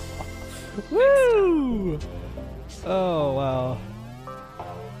 Woo! Oh, wow.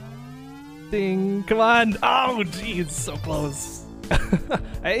 Ding. Come on. Oh, geez. So close.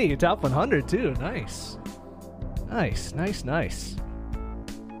 Hey, top 100 too. Nice. Nice, nice, nice.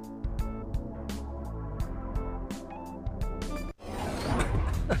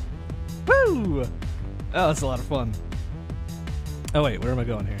 Woo! That was a lot of fun. Oh wait, where am I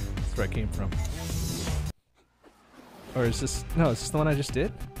going here? That's where I came from. Or is this... No, is this the one I just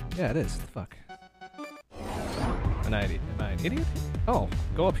did? Yeah, it is. The fuck. Am I an idiot? Oh,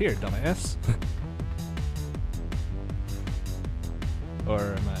 go up here, dumbass. Or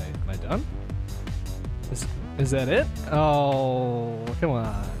am I done? Is that it? Oh, come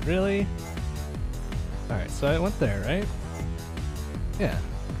on. Really? Alright, so I went there, right? Yeah.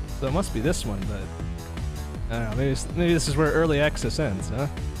 So it must be this one, but... I don't know, maybe this is where early access ends, huh?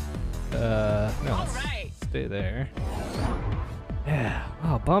 No, let's Alright. stay there. Yeah.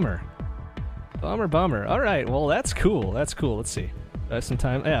 Oh, bummer. Bummer. Alright, well, that's cool. That's cool. Let's see. I have some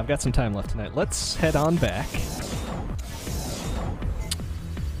time. Yeah, I've got some time left tonight. Let's head on back.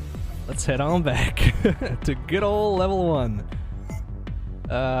 Let's head on back to good old level 1.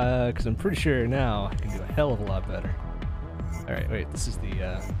 Because I'm pretty sure now I can do a hell of a lot better. Alright, wait, this is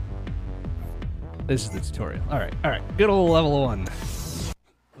the tutorial. Alright, good old level 1.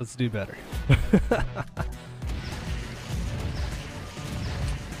 Let's do better.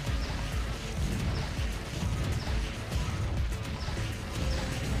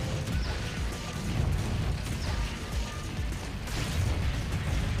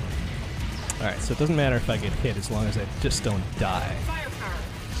 Alright, so it doesn't matter if I get hit as long as I just don't die. Firepower.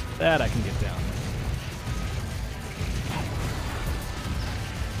 That I can get down.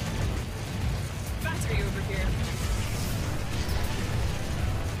 Battery over here.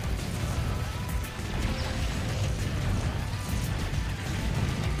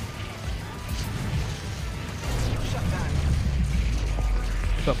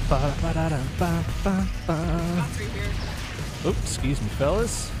 Shut down. Battery here. Oops, excuse me,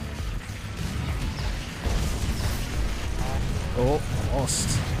 fellas. Oh,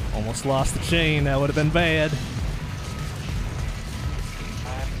 almost lost the chain. That would have been bad.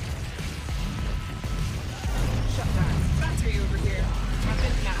 Shut down. Battery over here.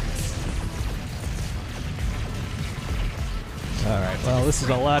 Weapon max. Oh, this is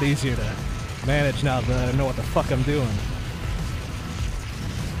a lot easier to manage now that I know what the fuck I'm doing.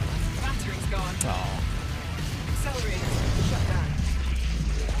 Battery's gone. Oh. Accelerator. Shut down.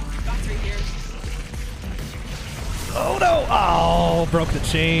 Battery here. Oh no! Oh, broke the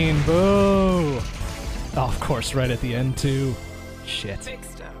chain. Boo! Oh, of course, right at the end too. Shit.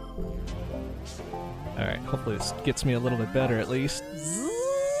 Fixed it. Alright, hopefully this gets me a little bit better at least.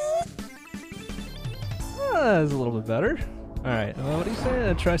 That's a little bit better. Alright, what do you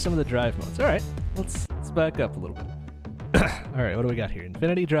say? Try some of the drive modes. Alright, let's back up a little bit. Alright, what do we got here?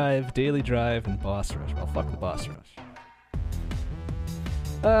 Infinity Drive, Daily Drive, and Boss Rush. Well, fuck the Boss Rush.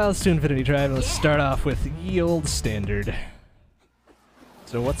 Let's do Infinity Drive, and let's start off with ye old standard.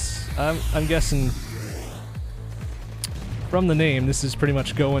 So what's... I'm guessing... From the name, this is pretty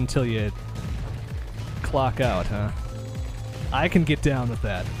much go until you clock out, huh? I can get down with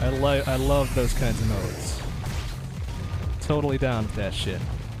that. I love those kinds of modes. Totally down with that shit.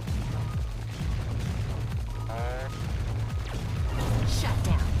 Shut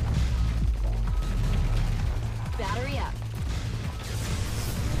down. Battery up.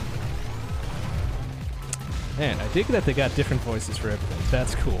 Man, I dig that they got different voices for everything.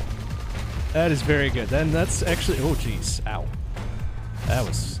 That's cool. That is very good. Then that's actually... Oh, jeez. Ow. That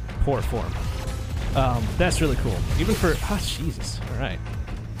was poor form. That's really cool. Even for... Oh, Jesus. Alright.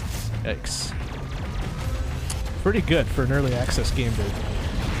 Yikes. Pretty good for an early access game to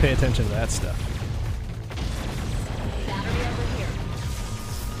pay attention to that stuff. Battery over here.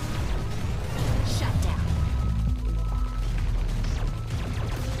 Shut down.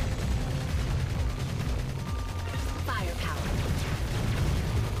 Firepower.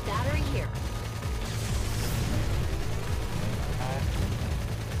 Battery here.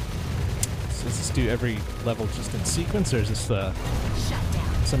 So does this do every level just in sequence, or is this Shut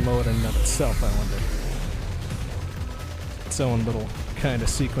down. some mode in and of itself, I wonder? Its own little kind of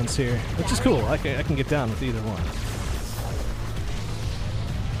sequence here, which is cool. I can get down with either one.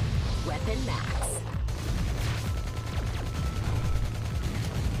 Weapon max.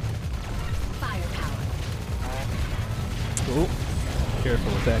 Firepower. Oh,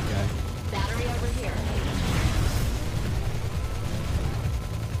 careful with that guy. Battery over here.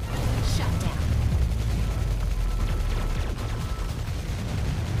 Shut down.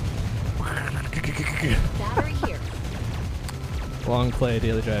 Battery here. Long play,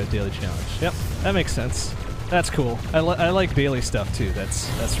 daily drive, daily challenge. Yep, that makes sense. That's cool. I like daily stuff too.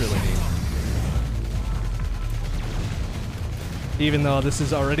 That's really neat. Even though this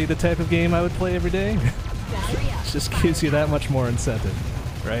is already the type of game I would play every day, Battery up. it just gives you that much more incentive,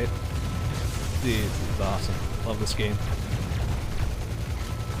 right? Dude, this is awesome. Love this game.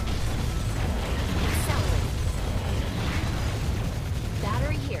 Accelerate.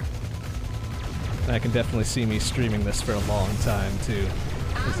 Battery here. I can definitely see me streaming this for a long time too.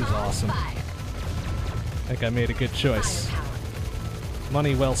 This is awesome. I Fire. think I made a good choice. Firepower.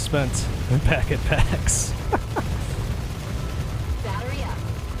 Money well spent in packet packs. Battery up.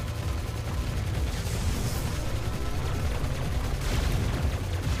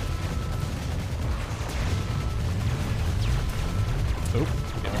 Oh,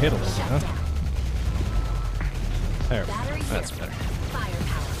 getting hit a little bit, Shut huh? down. There, Battery here. that's better.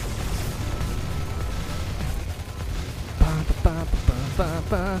 Firepower.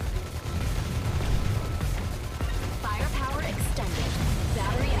 Firepower extended.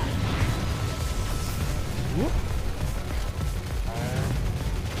 Battery up. Whoop.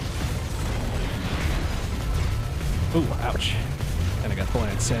 Ooh, ouch. And I got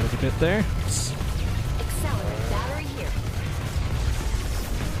blindsided a bit there. Oops. Accelerate. Battery here.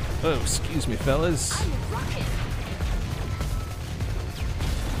 Oh, excuse me, fellas. I'm rocking.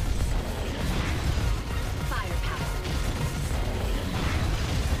 Firepower.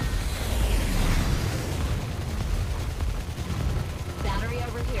 Battery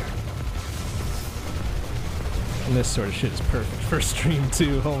over here. And this sort of shit is perfect for stream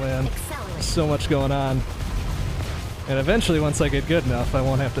too. Oh man, Accelerate. so much going on. And eventually, once I get good enough, I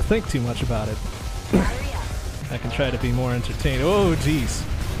won't have to think too much about it. Battery up. I can try to be more entertaining. Oh, jeez.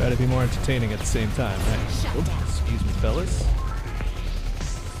 Try to be more entertaining at the same time, right? Shut Oop, down. excuse me, fellas.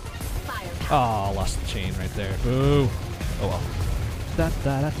 Firepower. Oh, lost the chain right there. Boo. Oh well. Da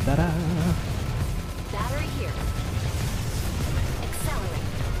da da da da. Battery here. Accelerate.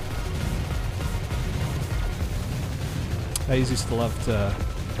 I used to love to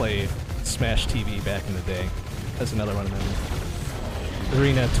play Smash TV back in the day. That's another one of them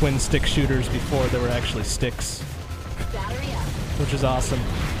arena twin stick shooters before there were actually sticks, Battery up. which is awesome.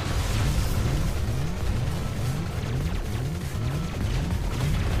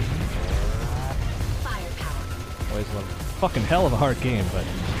 Firepower. Always love fucking hell of a hard game, but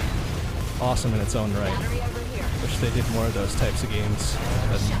awesome in its own right. Battery over here. Wish they did more of those types of games,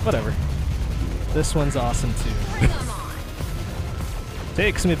 but whatever. This one's awesome too. Bring 'em on.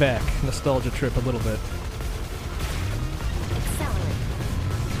 Takes me back, nostalgia trip a little bit. Accelerate.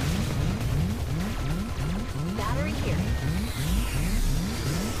 Battery here.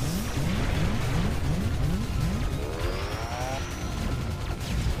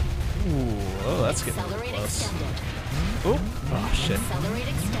 Ooh, oh, that's getting Accelerate close. extended. Oh, oh shit. Accelerate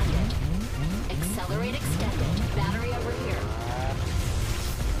extended. Accelerate extended. Battery over here.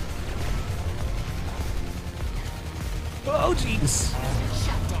 Oh, jeez.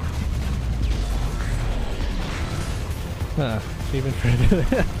 Shut down. Huh, even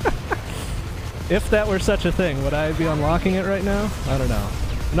further. If that were such a thing, would I be unlocking it right now? I don't know.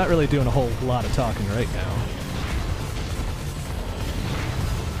 I'm not really doing a whole lot of talking right now.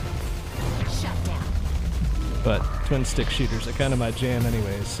 Shut down. But twin stick shooters are kind of my jam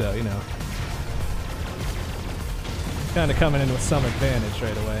anyways, so, you know. Kind of coming in with some advantage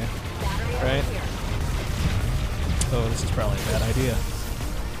right away. Battery over Right. here. Oh, this is probably a bad idea.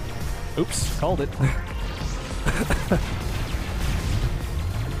 Oops, called it.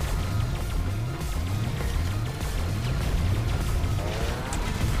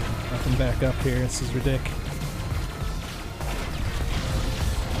 Nothing back up here, this is ridiculous.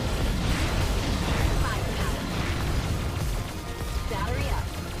 Firepower. Battery up.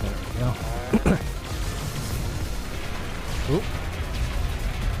 There we go. Oop.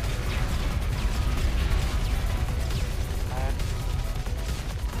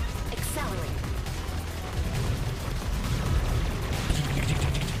 Accelerate.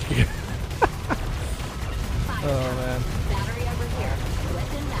 Oh man. Battery over here.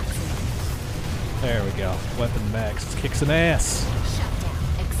 Weapon maximum. There we go. Weapon max. Let's kick some ass. Shut down.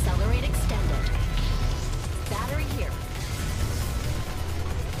 Accelerate extended. Battery here.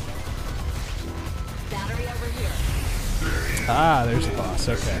 Battery over here. Ah, there's a boss.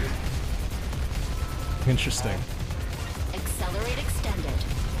 Okay. Interesting. Accelerate extended.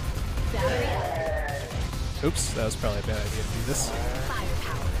 Battery up. Oops, that was probably a bad idea to do this.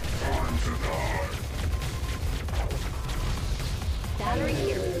 Firepower. Battery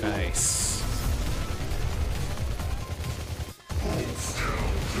here. Nice.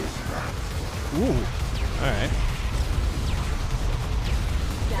 Ooh. Alright.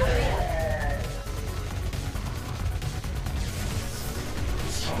 Battery up.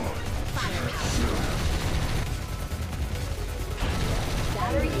 Firepower.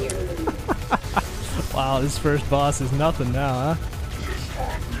 Battery here. Wow, this first boss is nothing now, huh?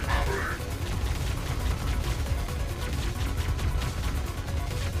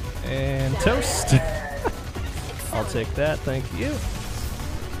 And toast. I'll take that, thank you.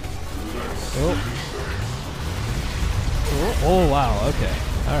 Oh. Oh, wow, okay.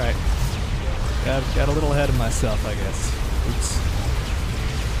 Alright. Got a little ahead of myself, I guess. Oops.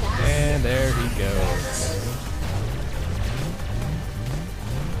 And there he goes.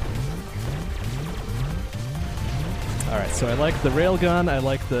 Alright, so I like the railgun, I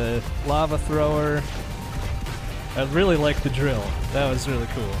like the lava thrower. I really like the drill. That was really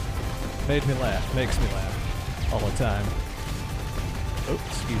cool. Made me laugh, makes me laugh all the time. Oh,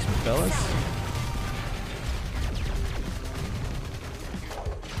 excuse me, fellas.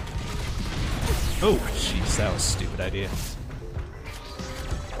 Oh, jeez, that was a stupid idea.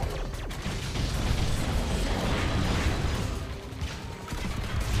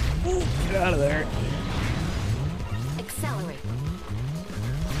 Ooh, get out of there. Accelerate.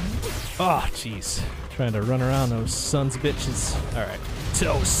 Oh, jeez. Trying to run around those sons of bitches. Alright.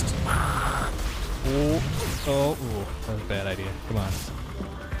 Toast. Oh, oh, ooh. That was a bad idea. Come on.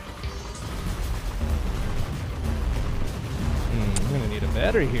 I'm gonna need a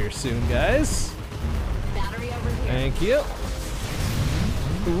battery here soon, guys. Battery over here. Thank you.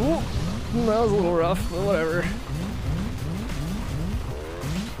 Ooh. That was a little rough, but whatever.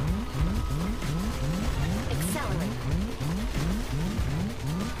 Accelerate.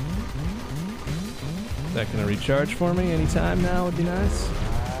 Is that gonna recharge for me anytime now would be nice.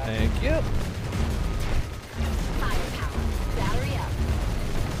 Thank you. Firepower. Battery up.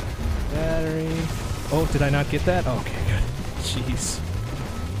 Battery. Oh, did I not get that? Okay, good. Jeez.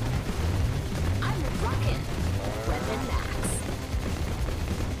 I'm rockin'. Weapon max.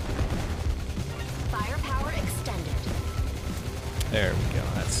 Firepower extended. There we go.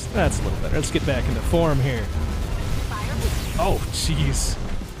 That's a little better. Let's get back into form here. Fire. Oh, jeez.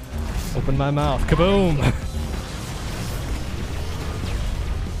 Open my mouth. Kaboom!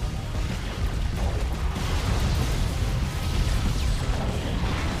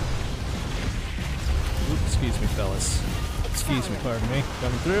 Oops, excuse me, fellas. Excuse me, pardon me.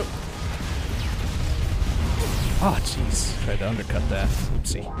 Coming through. Oh, jeez. Tried to undercut that.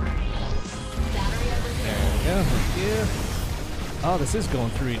 Oopsie. Battery over here. There we go. Thank you. Oh, this is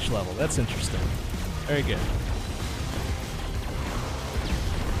going through each level. That's interesting. Very good.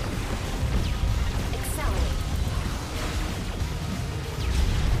 Accelerate.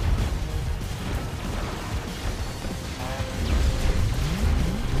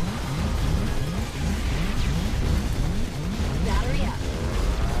 Battery up.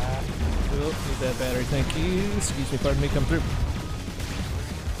 Oh, need that battery. Thank you. Excuse me, pardon me. Come through.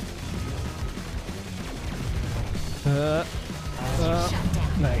 Shut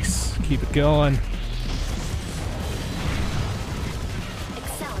down. Nice. Keep it going.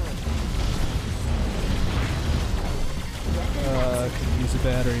 Accelerate. Could use a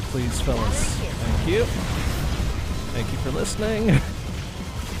battery, please, fellas. Thank you. Thank you for listening. No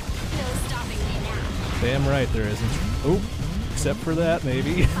stopping me now. Damn right there isn't. Oh, except for that,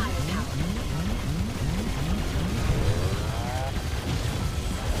 maybe. Firepower.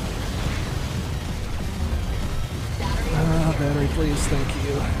 Battery over here. Battery, please. Thank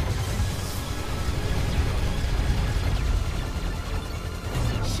you.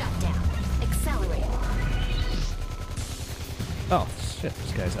 Shut down. Accelerate. Oh, shit.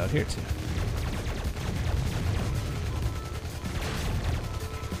 This guy's out here, too.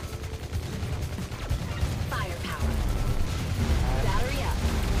 Firepower. Battery up.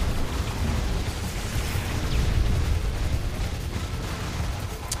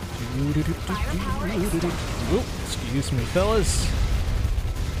 Oop, excuse me, fellas.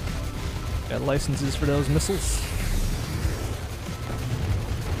 Got licenses for those missiles?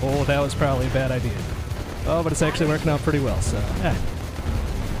 Oh, that was probably a bad idea. Oh, but it's actually working out pretty well, so.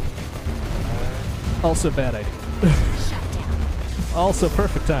 Also bad idea. Shut down. Also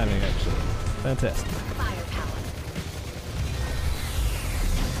perfect timing, actually. Fantastic. Firepower.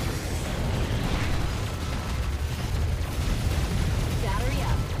 Battery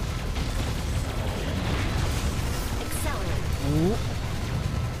up. Accelerate. Ooh.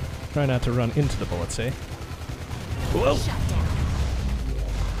 Try not to run into the bullets, eh? Whoa! Shut down.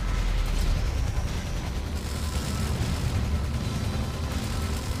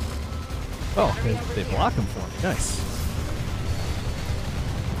 Oh, they block them for me. Nice.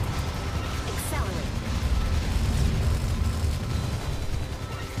 Accelerate.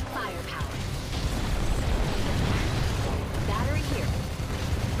 Firepower. Battery here.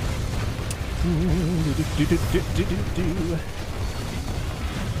 Do-do-do-do-do-do.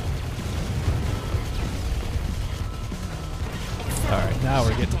 Alright, now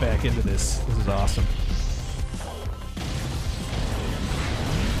we're getting back into this. This is awesome.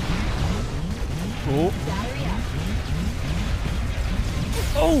 Oh, Battery up.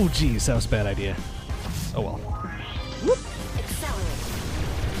 oh, geez, that was a bad idea. Oh well. Accelerate.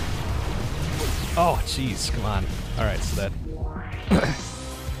 Oh, jeez, come on. Alright, so that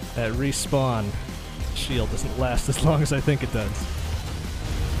that respawn shield doesn't last as long as I think it does.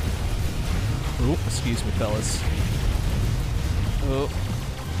 Oh, excuse me, fellas. Oh.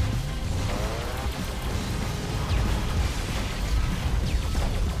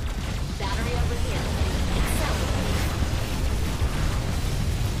 Battery over here. Accelerate.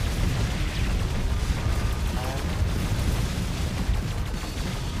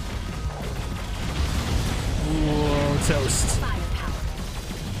 Whoa, toast. Firepower.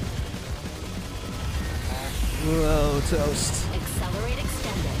 Whoa, toast. Accelerate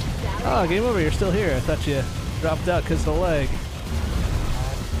extended. Battery Oh, game over, you're still here. I thought you dropped out because of the lag.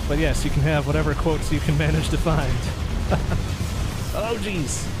 But yes, you can have whatever quotes you can manage to find. Oh,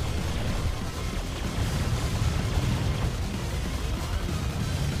 jeez.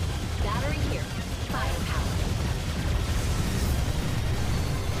 Battery here. Firepower.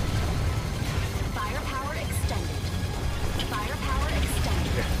 Firepower extended. Firepower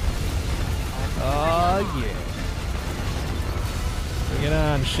extended. Oh, yeah. Bring it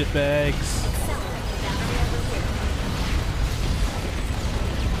on, shitbags. Accelerate. Battery over here.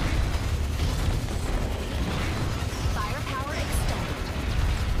 Firepower extended.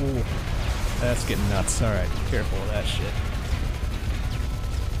 Ooh, that's getting nuts. Alright, careful of that shit.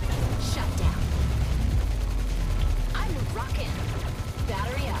 Shut down. I'm rocking.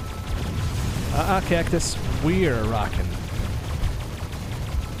 Battery up. Cactus, we're rocking.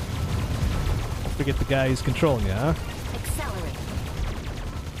 Don't forget the guy who's controlling you, huh? Accelerate.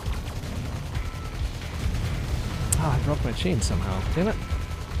 Ah, I broke my chain somehow. Damn it.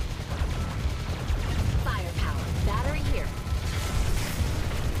 Firepower. Battery here.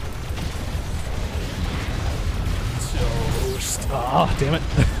 Toast. Oh, damn it.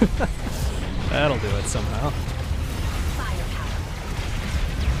 That'll do it somehow. Firepower.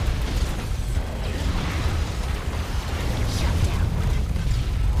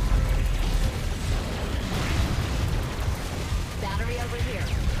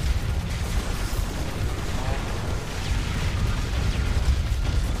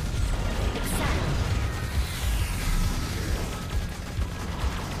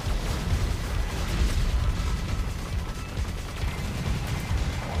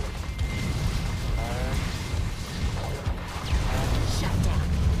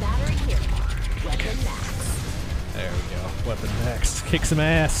 kick some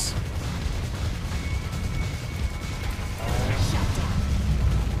ass.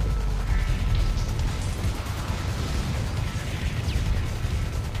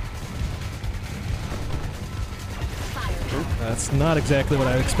 That's not exactly what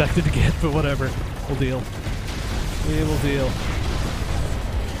I expected to get, but whatever. We'll deal. We will deal.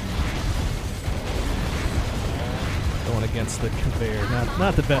 Going against the conveyor.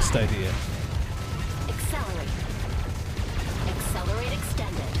 Not the best idea. Accelerate. Accelerate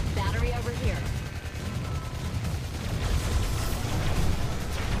extended. Battery over here.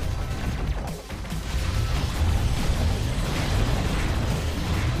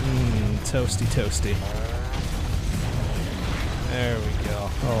 Toasty, toasty. There we go.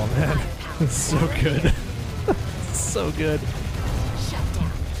 Oh man, it's so good. So good. Shut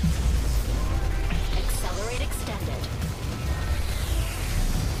down. Accelerate extended.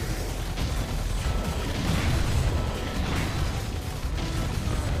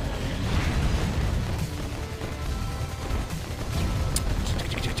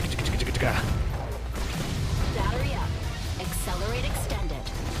 Battery up. Accelerate extended.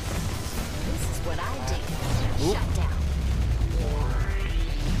 This is what I do. Oop. Shut down.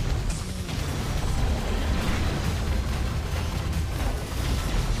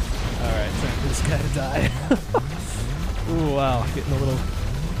 Alright, time for this guy to die. Ooh, wow, getting a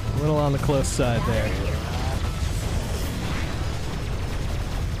little on the close side there.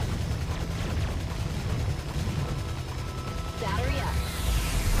 Battery up.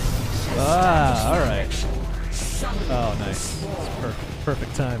 Ah, alright. Oh, nice. It's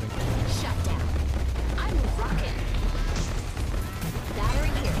perfect timing. Shut down. I'm rocking.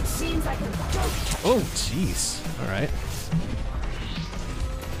 Battery here. Seems like a dope. Oh, jeez. Alright.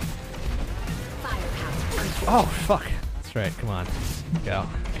 Firepower. Oh, fuck. That's right, come on. Go.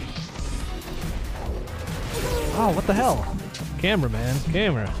 Oh, what the hell? Camera, man.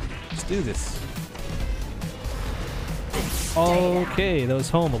 Camera. Let's do this. Okay, those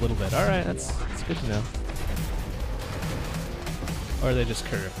home a little bit. Alright, that's good to know. Or are they just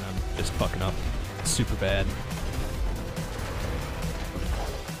curved and I'm just fucking up super bad?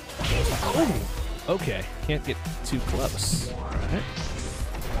 Oh! Okay, can't get too close. Alright.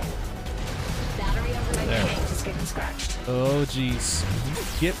 Battery over There. Just getting scratched. Oh, jeez.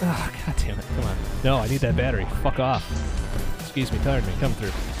 Get. Oh, god damn it. Come on. No, I need that battery. Fuck off. Excuse me, pardon me. Come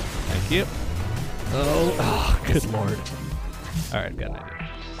through. Thank you. Oh, good lord. Alright, got an idea.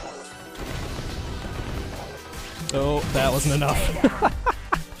 Oh, that wasn't enough.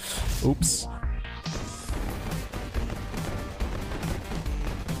 Oops.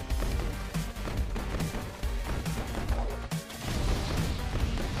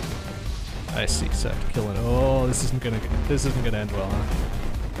 I see. So I have to kill it. Oh, this isn't gonna end well, huh?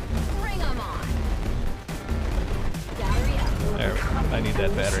 Bring 'em on. Battery up. There we go. I need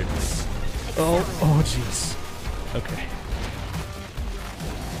that battery, please. Oh, jeez. Okay.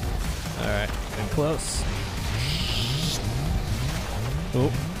 Alright, getting close.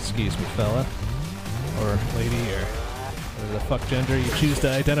 Oh, excuse me, fella. Or lady, or whatever the fuck gender you choose to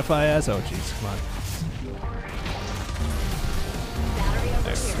identify as. Oh, jeez, come on. Battery over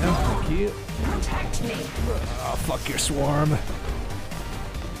There we here. go. Thank you. Protect me. Oh, fuck your swarm.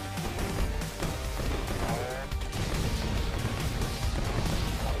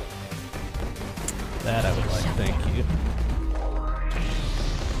 That I would like, thank you.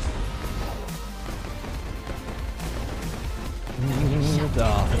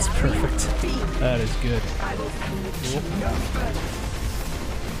 Oh, that's perfect. That is good.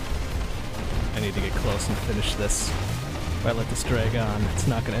 I need to get close and finish this. If I let this drag on, it's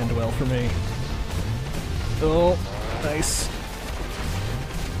not going to end well for me. Oh, nice.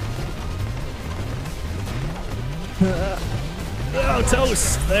 Oh,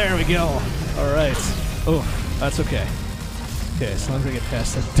 toast! There we go. Alright. Oh, that's okay. Okay, as long as I get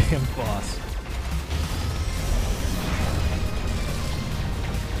past that damn boss.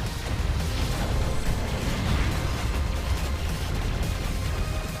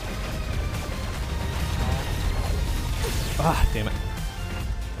 Ah, damn it.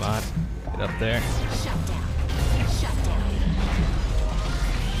 Come on. Get up there. Shut down. Shut down.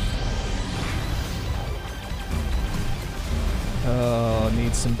 Oh,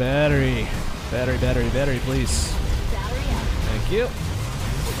 need some battery. Battery, battery, battery, please. Battery up. Thank you.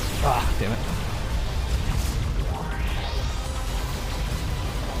 Ah, damn it.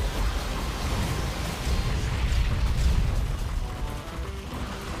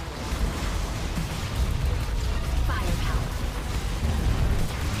 Firepower.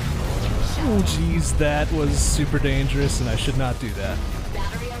 Oh, jeez, that was super dangerous, and I should not do that.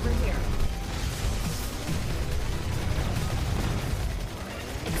 Battery over here.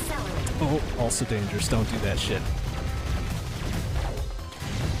 Oh, also dangerous. Don't do that shit.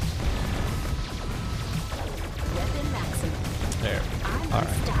 Weapon maximum. There. I'm Alright.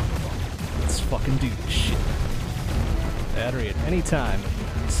 unstoppable. Let's fucking do this shit. Battery at any time.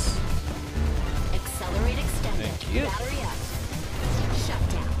 Accelerate extended. Thank you. Battery up. Shut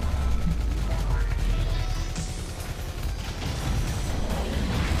down.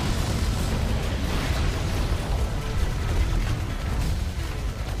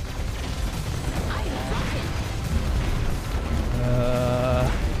 I am rocking.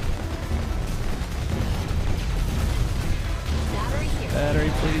 Battery here.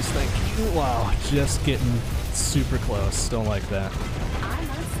 Battery, please. Thank you. Wow, just getting super close. Don't like that. I'm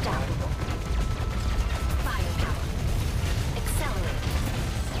unstoppable. Firepower. Accelerate.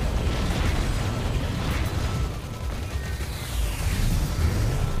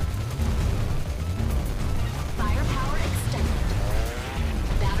 Firepower extended.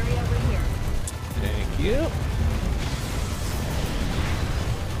 Battery over here. Thank you.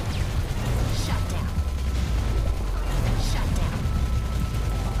 Shut down. Shut down.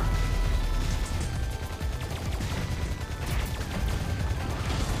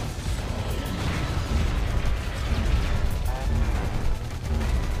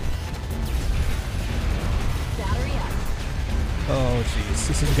 Battery up. Oh, jeez.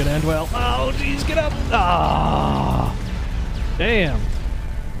 This isn't gonna end well. Oh, jeez. Get up. Ah. Damn.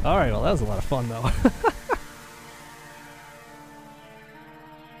 All right. Well, that was a lot of fun, though.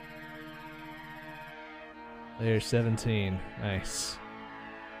 There's 17. Nice.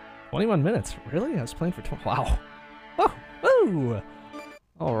 21 minutes. Really? I was playing for 20. Wow. Oh. Woo.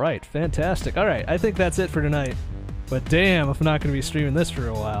 All right. Fantastic. All right. I think that's it for tonight. But damn, if I'm not going to be streaming this for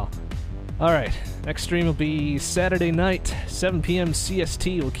a while. All right. Next stream will be Saturday night, 7 p.m.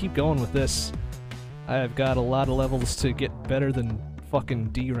 CST. We'll keep going with this. I've got a lot of levels to get better than fucking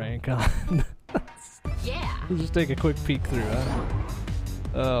D rank on. Yeah. Let's just take a quick peek through, huh?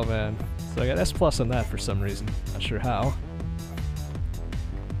 Oh man. So I got S+ on that for some reason. Not sure how.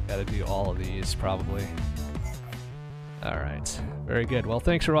 Gotta do all of these, probably. Alright. Very good. Well,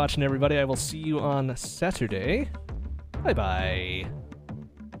 thanks for watching, everybody. I will see you on Saturday. Bye-bye.